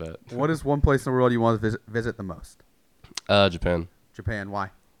 I bet. What is one place in the world you want to visit the most? Japan. Japan.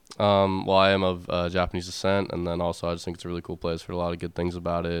 Why? Well, I am of Japanese descent, and then also I just think it's a really cool place. Heard a lot of good things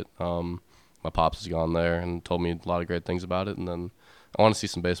about it. My pops has gone there and told me a lot of great things about it, and then I want to see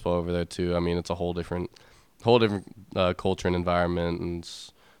some baseball over there too. I mean, it's a whole different culture and environment, and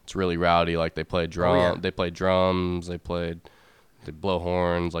it's really rowdy. Like they play they play drums, they blow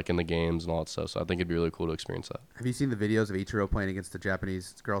horns like in the games and all that stuff. So I think it'd be really cool to experience that. Have you seen the videos of Ichiro playing against the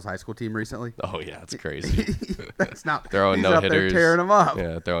Japanese girls' high school team recently? Oh yeah, it's crazy. That's not throwing no hitters, tearing them up.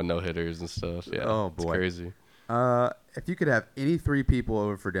 Yeah, throwing no hitters and stuff. Yeah, oh boy, it's crazy. If you could have any 3 people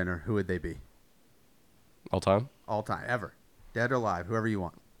over for dinner, who would they be? All time? All time, ever, dead or alive, whoever you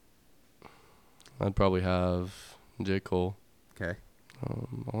want. I'd probably have J. Cole. Okay.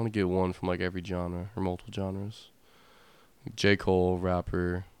 I want to get one from like every genre or multiple genres. J. Cole,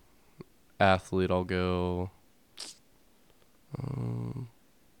 rapper, athlete, I'll go.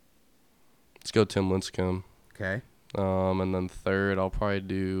 Let's go Tim Lincecum. Okay. And then third, I'll probably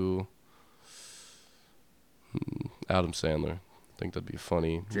do Adam Sandler. I think that'd be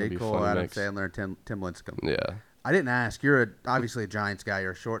funny. J. Cole, Adam Sandler, and Tim Lincecum. Yeah. I didn't ask. You're obviously a Giants guy.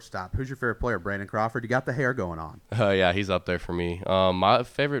 You're a shortstop. Who's your favorite player? Brandon Crawford. You got the hair going on. Yeah, he's up there for me. My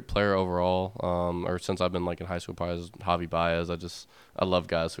favorite player overall, or since I've been like in high school, probably is Javi Baez. I love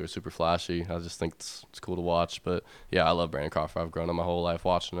guys who are super flashy. I just think it's cool to watch. But yeah, I love Brandon Crawford. I've grown up my whole life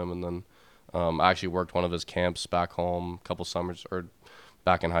watching him, and then I actually worked one of his camps back home a couple summers or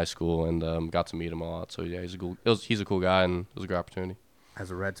back in high school and got to meet him a lot. So yeah, he's a cool guy, and it was a great opportunity. As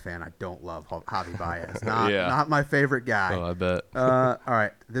a Reds fan, I don't love Javi Baez. Not Yeah. not my favorite guy. Oh, I bet. All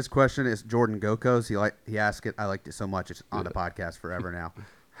right, this question is Jordan Goko's. He asked it. I liked it so much. It's on the podcast forever now.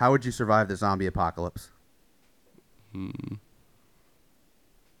 How would you survive the zombie apocalypse? Am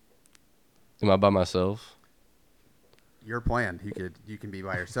I by myself? Your plan. You can be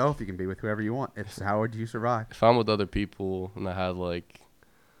by yourself. You can be with whoever you want. It's how would you survive? If I'm with other people and if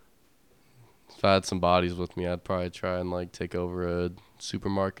I had some bodies with me, I'd probably try and take over a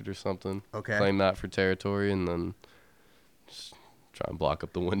supermarket or something. Okay. Claim that for territory, and then just try and block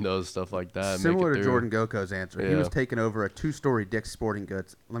up the windows, stuff like that. Similar make it to through. Jordan Goko's answer. He Yeah. was taking over a 2-story Dick's Sporting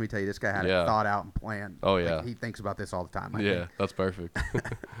Goods. Let me tell you, this guy had it Yeah. thought out and planned. Oh, yeah. He thinks about this all the time. I Yeah, think. that's perfect.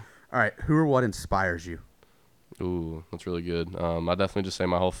 All right. Who or what inspires you? Ooh, that's really good. I definitely just say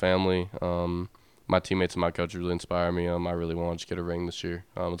my whole family. My teammates and my coach really inspire me. I really want to just get a ring this year.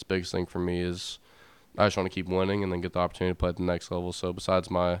 The biggest thing for me is I just want to keep winning and then get the opportunity to play at the next level. So besides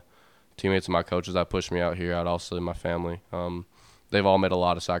my teammates and my coaches that pushed me out here, I'd also say my family. They've all made a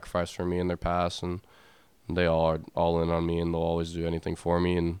lot of sacrifice for me in their past, and they all are all in on me, and they'll always do anything for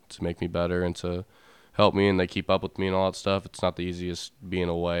me and to make me better and to help me, and they keep up with me and all that stuff. It's not the easiest being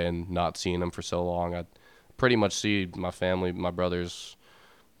away and not seeing them for so long. I pretty much see my family, my brothers,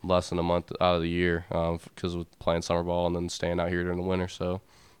 less than a month out of the year because of playing summer ball and then staying out here during the winter. So,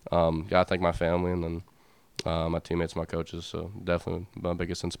 I thank my family and then my teammates, my coaches. So definitely my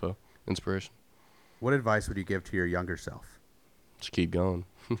biggest inspiration. What advice would you give to your younger self? Just keep going.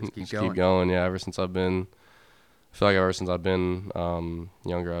 Just keep Just going. keep going. Yeah, I feel like ever since I've been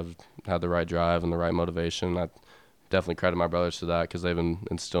younger, I've had the right drive and the right motivation. I definitely credit my brothers to that because they've been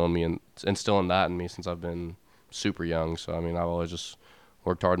instilling that in me since I've been super young. So, I've always just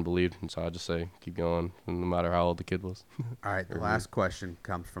worked hard and believed. And so I just say keep going, no matter how old the kid was. All right, the last question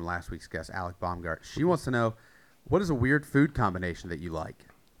comes from last week's guest, Alec Baumgart. She wants to know, what is a weird food combination that you like?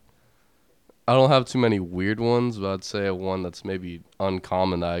 I don't have too many weird ones, but I'd say one that's maybe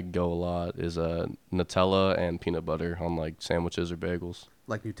uncommon that I go a lot is Nutella and peanut butter on sandwiches or bagels.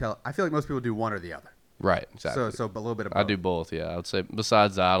 Like Nutella? I feel like most people do one or the other. Right, exactly. So a little bit of both. I do both, yeah. I would say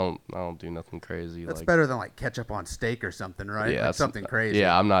besides that, I don't do nothing crazy. That's better than ketchup on steak or something, right? Yeah, something crazy.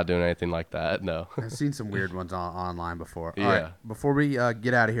 Yeah, I'm not doing anything like that. No. I've seen some weird ones online before. All Yeah. right, before we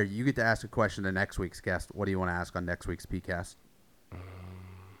get out of here, you get to ask a question to next week's guest. What do you want to ask on next week's PeayCast?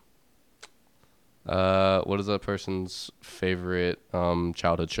 What is that person's favorite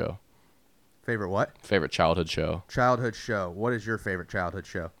childhood show? Favorite what? Favorite childhood show? Childhood show. What is your favorite childhood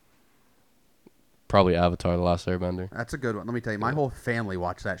show? Probably Avatar: The Last Airbender. That's a good one. Let me tell you, my whole family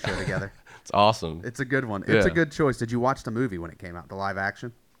watched that show together. It's awesome. It's a good one. It's a Yeah. good choice. Did you watch the movie when it came out, the live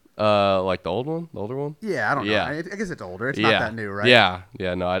action? Like the old one, the older one. Yeah, I don't know. Yeah. I guess it's older. It's Yeah. not that new, right? Yeah.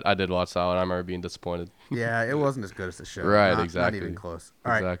 No, I did watch that one. I remember being disappointed. Yeah, it wasn't as good as the show. Right, Not exactly. even close.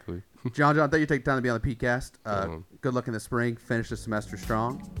 All right, Exactly. John, thank you for taking time to be on the PeayCast. Mm-hmm. Good luck in the spring. Finish the semester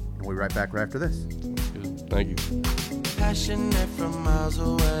strong. And we'll be right back right after this. Good. Thank you. Passionate from miles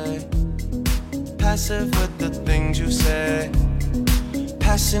away, passive with the things you say,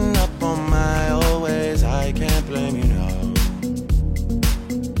 passing up on my always. I can't blame you, no.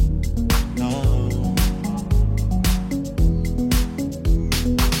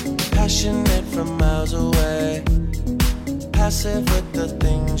 Passionate from miles away, passive with the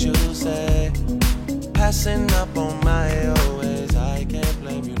things you say, passing up on my always. I can't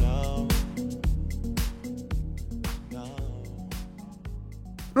blame you, no.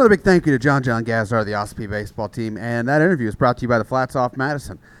 Another big thank you to John Gazzar of the Ossipee baseball team. And that interview is brought to you by the Flats Off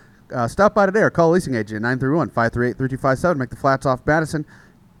Madison. Stop by today or call a leasing agent at 931-538-3257. Make the Flats Off Madison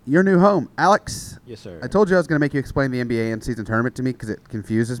your new home. Alex? Yes, sir. I told you I was going to make you explain the NBA in-season tournament to me because it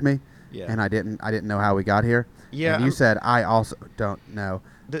confuses me. Yeah. And I didn't know how we got here. Yeah, And you I'm- said, I also don't know.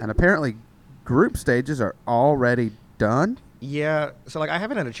 The- And apparently group stages are already done. Yeah, so I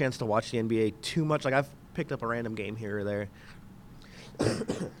haven't had a chance to watch the NBA too much. I've picked up a random game here or there.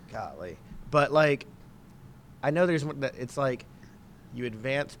 Golly. But I know there's it's you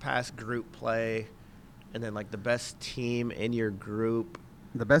advance past group play and then the best team in your group.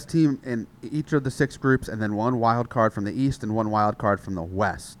 The best team in each of the 6 groups, and then 1 wild card from the East and 1 wild card from the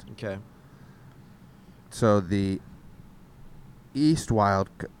West. Okay. So the East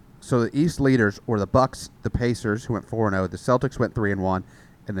leaders were the Bucks, the Pacers, who went 4-0, the Celtics went 3-1,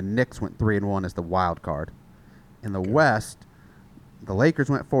 and the Knicks went 3-1 as the wild card. In the West, the Lakers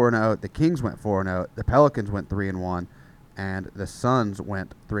went 4-0, the Kings went 4-0, the Pelicans went 3-1, and the Suns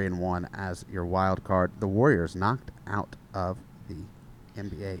went 3-1 as your wild card. The Warriors knocked out of the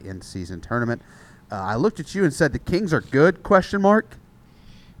NBA in-season tournament. I looked at you and said the Kings are good? ?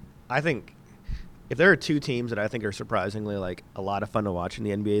 I think if there are two teams that I think are surprisingly like a lot of fun to watch in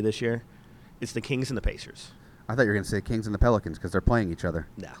the NBA this year, it's the Kings and the Pacers. I thought you were going to say Kings and the Pelicans because they're playing each other.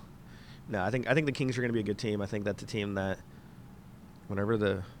 No, I think the Kings are going to be a good team. I think that's a team that whenever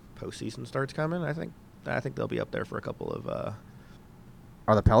the postseason starts coming, I think they'll be up there for a couple of.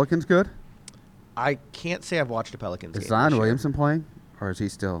 Are the Pelicans good? I can't say I've watched a Pelicans game. Is Zion this year. Williamson playing, or is he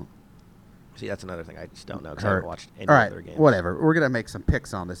still? See, that's another thing I just don't know because I hurt? haven't watched any All of right, their games. whatever. We're going to make some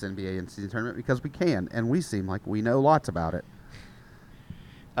picks on this NBA in-season tournament because we can, and we seem like we know lots about it.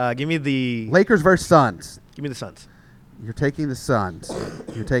 Give me the Lakers versus Suns. Give me the Suns. You're taking the Suns.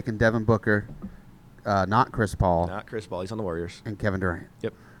 You're taking Devin Booker, not Chris Paul, Not Chris Paul. He's on the Warriors. and Kevin Durant.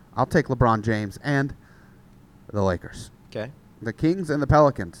 Yep. I'll take LeBron James and the Lakers. Okay. The Kings and the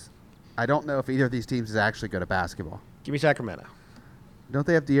Pelicans. I don't know if either of these teams is actually good at basketball. Give me Sacramento. Don't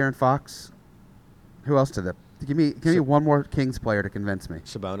they have De'Aaron Fox? Who else to the? Give me one more Kings player to convince me.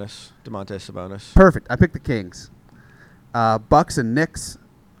 Sabonis. Domantas Sabonis. Perfect. I picked the Kings. Bucks and Knicks.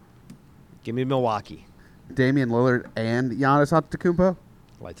 Give me Milwaukee. Damian Lillard and Giannis Antetokounmpo.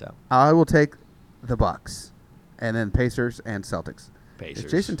 Lights out. I will take the Bucks, and then Pacers and Celtics. Pacers.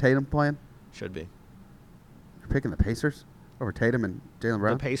 Is Jason Tatum playing? Should be. You're picking the Pacers over Tatum and Jaylen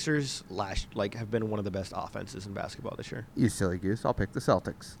Brown? The Pacers have been one of the best offenses in basketball this year. You silly goose. I'll pick the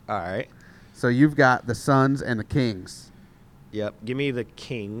Celtics. All right. So you've got the Suns and the Kings. Yep. Give me the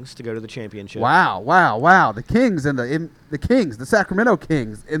Kings to go to the championship. Wow. The Kings and the Sacramento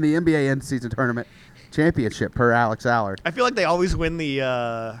Kings in the NBA in-season tournament championship per Alex Allard. I feel like they always win the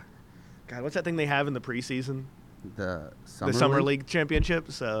God, what's that thing they have in the preseason? The Summer League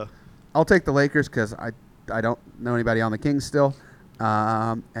championship. So I'll take the Lakers because I don't know anybody on the Kings still.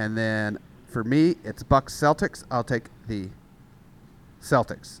 And then for me, it's Bucks Celtics. I'll take the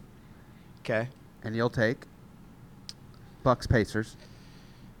Celtics. okay. And you'll take Bucks Pacers.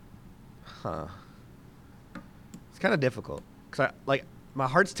 Huh. It's kind of difficult because my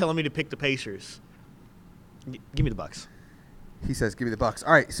heart's telling me to pick the Pacers. Give me the Bucks. He says, give me the Bucks.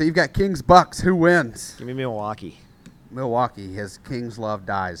 All right, so you've got Kings Bucks. Who wins? Give me Milwaukee. Milwaukee. His Kings love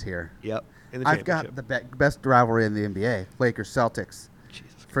dies here. Yep. In the I've got the best rivalry in the NBA, Lakers-Celtics,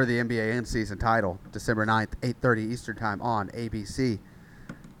 Jesus for the NBA in-season title, December 9th, 8:30 Eastern Time on ABC.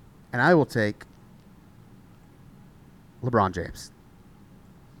 And I will take LeBron James.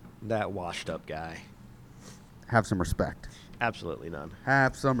 That washed-up guy. Have some respect. Absolutely none.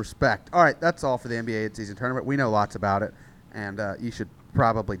 Have some respect. All right, that's all for the NBA in-season tournament. We know lots about it, and you should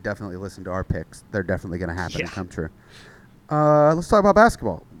probably definitely listen to our picks. They're definitely going to happen and come true. Let's talk about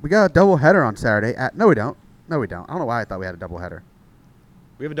basketball. We got a doubleheader on Saturday. No, we don't. I don't know why I thought we had a doubleheader.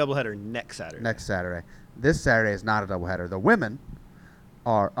 We have a doubleheader next Saturday. Next Saturday. This Saturday is not a doubleheader. The women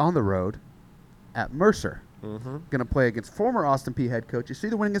are on the road at Mercer. Mm-hmm. Going to play against former Austin Peay head coach. You see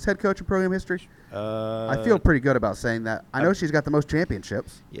the winningest head coach in program history? I I feel pretty good about saying that. I know she's got the most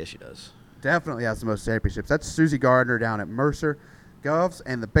championships. Yes, she does. Definitely has the most championships. That's Susie Gardner down at Mercer. Govs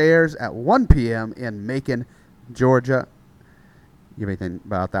and the Bears at 1 p.m. in Macon, Georgia. You have anything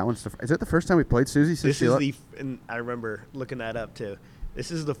about that one? Is it the first time we played Susie since This is and I remember looking that up too.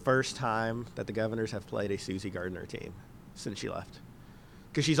 This is the first time that the Governors have played a Susie Gardner team since she left.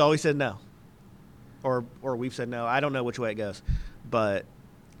 Because she's always said no. Or we've said no. I don't know which way it goes. But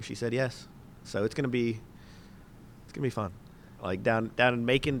she said yes. So it's gonna be fun. Like down in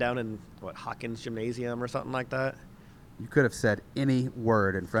Macon, down in Hawkins Gymnasium or something like that. You could have said any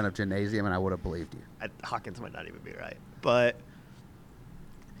word in front of gymnasium and I would have believed you. Hawkins might not even be right. But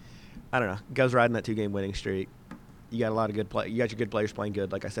I don't know. Gov's riding that 2-game winning streak. You got a lot of good play. You got your good players playing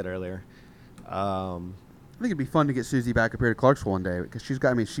good, like I said earlier. I think it'd be fun to get Susie back up here to Clarksville one day because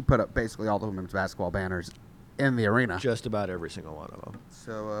she put up basically all the women's basketball banners in the arena. Just about every single one of them.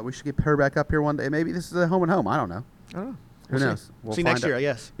 So we should get her back up here one day. Maybe this is a home and home. I don't know. I don't know. Who knows? We'll see next year, I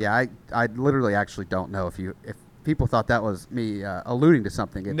guess. Yeah, I literally actually don't know if people thought that was me alluding to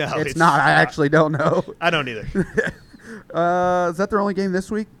something. No, it's not. I actually don't know. I don't either. Is that their only game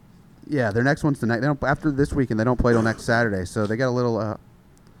this week? Yeah, their next one's tonight. They don't after this weekend. They don't play till next Saturday, so they got a little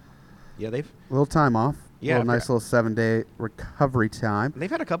little time off. Yeah, nice little 7-day recovery time.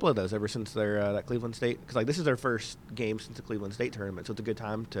 They've had a couple of those ever since their that Cleveland State because this is their first game since the Cleveland State tournament, so it's a good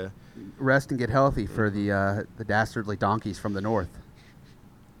time to rest and get healthy for the dastardly donkeys from the north.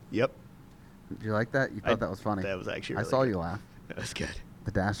 Yep. Did you like that? You thought that was funny. That was actually really I saw good. you laugh. That was good.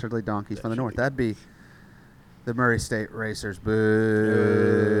 The dastardly donkeys from the north. Good. That'd be the Murray State Racers.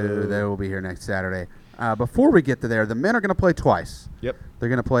 Boo. They will be here next Saturday. Before we get to there, the men are going to play twice. Yep. They're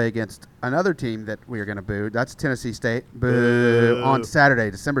going to play against another team that we are going to boo. That's Tennessee State. Boo. On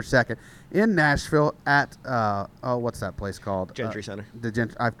Saturday, December 2nd, in Nashville at, what's that place called? Gentry Center.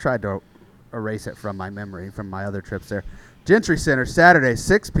 I've tried to erase it from my memory from my other trips there. Gentry Center, Saturday,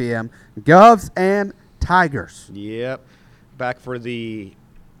 6 p.m. Govs and Tigers. Yep. Back for the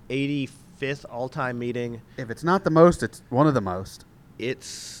 85th all-time meeting. If it's not the most, it's one of the most.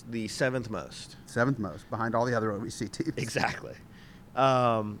 It's the 7th most. 7th most, behind all the other OVC teams. Exactly.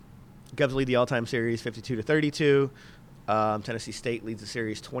 Govs lead the all-time series 52-32. Tennessee State leads the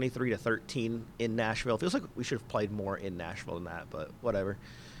series 23-13 in Nashville. Feels like we should have played more in Nashville than that, but whatever.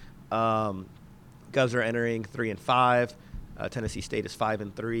 Govs are entering 3-5. Tennessee State is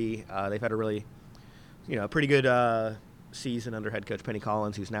 5-3. They've had a really, pretty good season under head coach Penny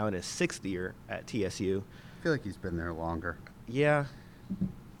Collins, who's now in his 6th year at TSU. I feel like he's been there longer. Yeah.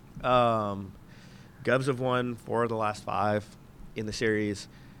 Govs have won 4 of the last 5 in the series.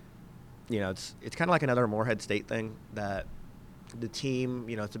 It's kind of like another Morehead State thing that the team,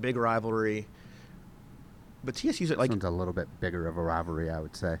 it's a big rivalry. But TSU's This one's a little bit bigger of a rivalry, I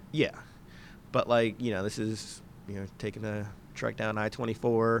would say. Yeah. But this is, taking a trek down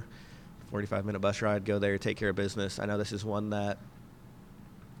I-24, 45-minute bus ride, go there, take care of business. I know this is one that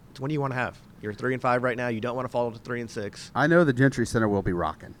it's one you want to have. You're 3-5 right now. You don't want to fall to 3-6. I know the Gentry Center will be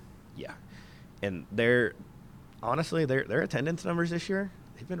rocking. Yeah. And their attendance numbers this year,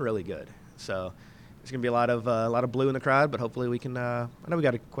 they've been really good. So there's gonna be a lot of blue in the crowd, but hopefully we can. I know we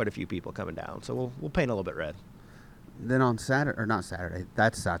got quite a few people coming down, so we'll paint a little bit red. Then on Saturday.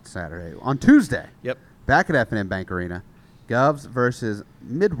 That's not Saturday. On Tuesday. Yep. Back at F&M Bank Arena, Govs versus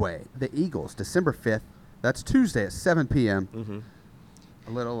Midway, the Eagles, December 5th. That's Tuesday at 7 p.m. Mm-hmm.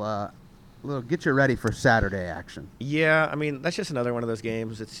 A little get you ready for Saturday action. Yeah, I mean that's just another one of those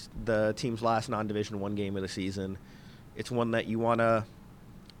games. It's the team's last non-Division I game of the season. It's one that you want to,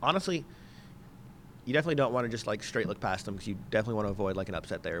 honestly, you definitely don't want to just straight look past them because you definitely want to avoid an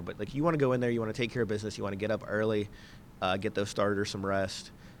upset there. But you want to go in there, you want to take care of business, you want to get up early, get those starters some rest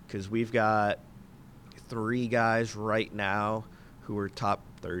because we've got 3 guys right now who are top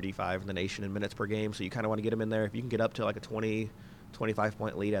 35 in the nation in minutes per game. So you kind of want to get them in there. If you can get up to a 20,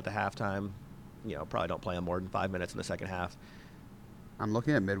 25-point lead at the halftime, probably don't play them more than 5 minutes in the second half. I'm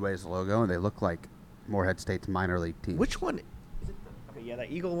looking at Midway's logo, and they look like Morehead State's minor league team. Which one? Is it okay, yeah, that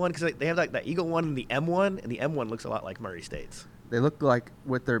Eagle one, because they have that Eagle one and the M1, and the M1 looks a lot like Murray State's. They look like,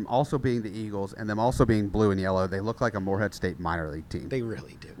 with them also being the Eagles and them also being blue and yellow, they look like a Morehead State minor league team. They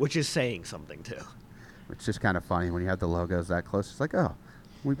really do, which is saying something, too. It's just kind of funny when you have the logos that close. It's like, oh,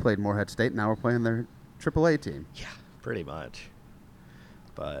 we played Morehead State, now we're playing their AAA team. Yeah, pretty much.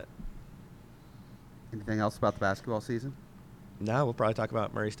 But anything else about the basketball season? No, we'll probably talk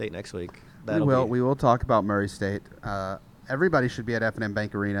about Murray State next week. We will talk about Murray State. Everybody should be at F&M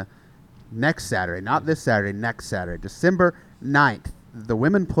Bank Arena next Saturday. Not this Saturday, next Saturday. December 9th. The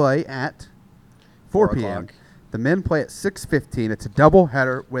women play at 4 p.m. The men play at 6:15. It's a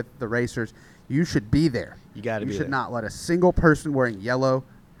doubleheader with the Racers. You should be there. You got to be there. You should not let a single person wearing yellow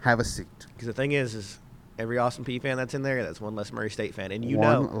have a seat. Because the thing is every Austin Peay fan that's in there, that's one less Murray State fan. And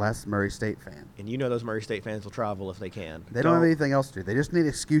one less Murray State fan. And those Murray State fans will travel if they can. They don't have anything else to do. They just need an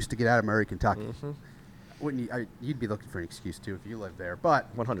excuse to get out of Murray, Kentucky. Mm-hmm. Wouldn't you? You'd be looking for an excuse, too, if you lived there.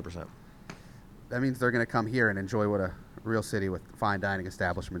 But 100%. That means they're going to come here and enjoy what a real city with fine dining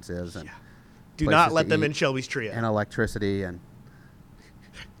establishments is. And do not let them in Shelby's Trio. And electricity and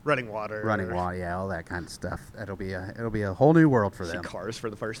running water, yeah, all that kind of stuff. It'll be a whole new world for them. See cars for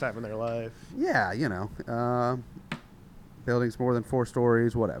the first time in their life. Yeah, buildings more than 4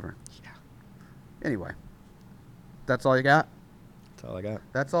 stories, whatever. Yeah. Anyway, that's all you got.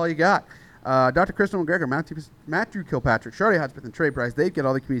 That's all you got. Dr. Crystal McGregor, Matthew Kilpatrick, Charlie Hodsmith, and Trey Price, they get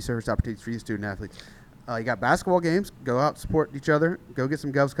all the community service opportunities for you student athletes. You got basketball games. Go out, support each other. Go get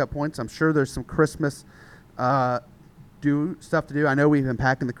some Govs Cup points. I'm sure there's some Christmas stuff to do. I know we've been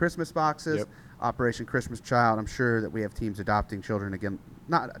packing the Christmas boxes. Yep. Operation Christmas Child. I'm sure that we have teams adopting children again.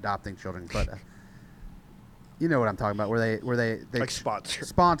 Not adopting children, but you know what I'm talking about. Where they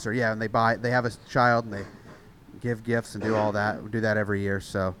sponsor. Yeah, and they have a child and they give gifts and do all that. We do that every year.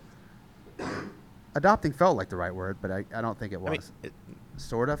 So adopting felt like the right word, but I don't think it was.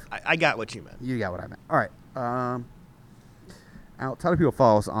 Sort of. I got what you meant. You got what I meant. All right. Alex, how do people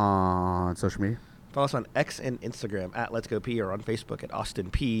follow us on social media? Follow us on X and Instagram at Let's Go P, or on Facebook at Austin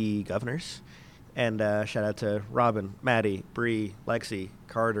P Governors. And shout out to Robin, Maddie, Bree, Lexi,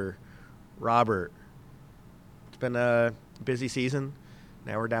 Carter, Robert. It's been a busy season.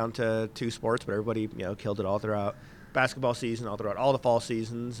 Now we're down to 2 sports, but everybody killed it all throughout basketball season, all throughout all the fall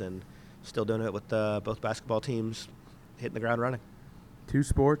seasons, and still doing it with both basketball teams hitting the ground running. 2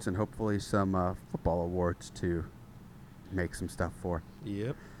 sports and hopefully some football awards to make some stuff for.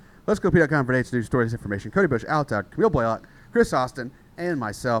 Yep. Let's go P.com for dates, news, stories, information. Cody Bush, Alex Out, Camille Blaylock, Chris Austin, and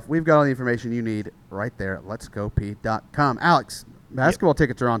myself. We've got all the information you need right there at letsgop.com. Alex, basketball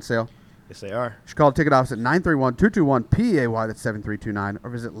tickets are on sale. Yes, they are. You should call the ticket office at 931-221-PEAY. That's 7329. Or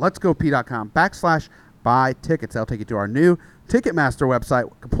visit letsgop.com/buy tickets. That'll take you to our new Ticketmaster website,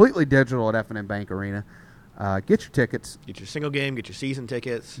 completely digital at F&M Bank Arena. Get your tickets. Get your single game. Get your season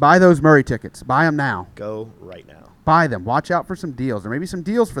tickets. Buy those Murray tickets. Buy them now. Go right now. Buy them. Watch out for some deals. There may be some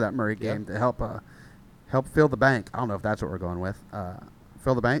deals for that Murray game to help fill the bank. I don't know if that's what we're going with.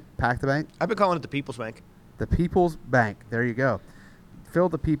 Fill the bank? Pack the bank? I've been calling it the People's Bank. The People's Bank. There you go. Fill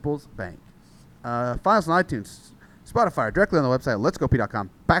the People's Bank. Find us on iTunes, Spotify, or directly on the website,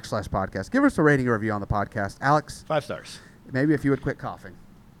 letsgop.com/podcast. Give us a rating or review on the podcast. Alex? 5 stars. Maybe if you would quit coughing.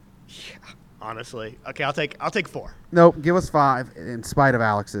 Yeah, honestly. Okay, I'll take 4. Nope, give us 5 in spite of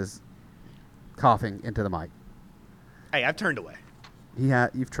Alex's coughing into the mic. Hey, I've turned away.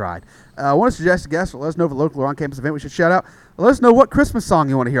 You've tried. Want to suggest a guest or let us know of a local or on-campus event we should shout out? Let us know what Christmas song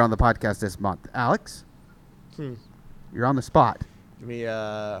you want to hear on the podcast this month. Alex? You're on the spot. Give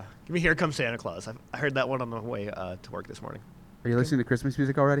me Here Comes Santa Claus. I heard that one on the way to work this morning. Are you listening to Christmas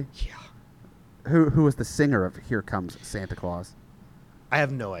music already? Yeah. Who was the singer of Here Comes Santa Claus? I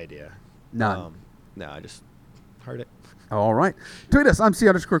have no idea. None. No, I just heard it. All right. Tweet us. I'm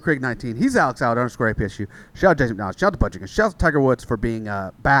C_Craig19. He's Alex out _APSU. Shout out Jason McDonald. Shout out to Bud Jenkins. Shout out to Tiger Woods for being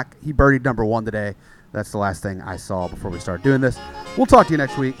back. He birdied number 1 today. That's the last thing I saw before we started doing this. We'll talk to you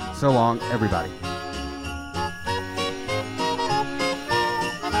next week. So long, everybody.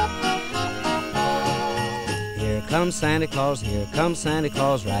 Here comes Santa Claus, right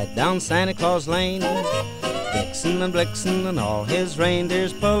down Santa Claus Lane. Vixen and Blixen and all his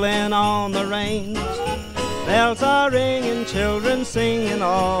reindeers pulling on the reins. Bells are ringing, children singing,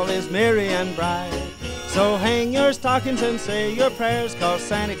 all is merry and bright. So hang your stockings and say your prayers, 'cause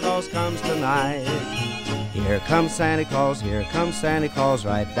Santa Claus comes tonight. Here comes Santa Claus,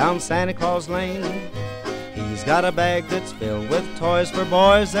 right down Santa Claus Lane. He's got a bag that's filled with toys for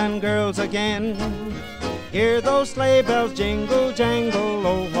boys and girls again. Hear those sleigh bells jingle, jangle,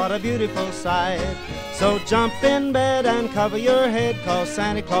 oh, what a beautiful sight. So jump in bed and cover your head, 'cause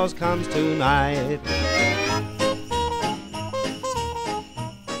Santa Claus comes tonight.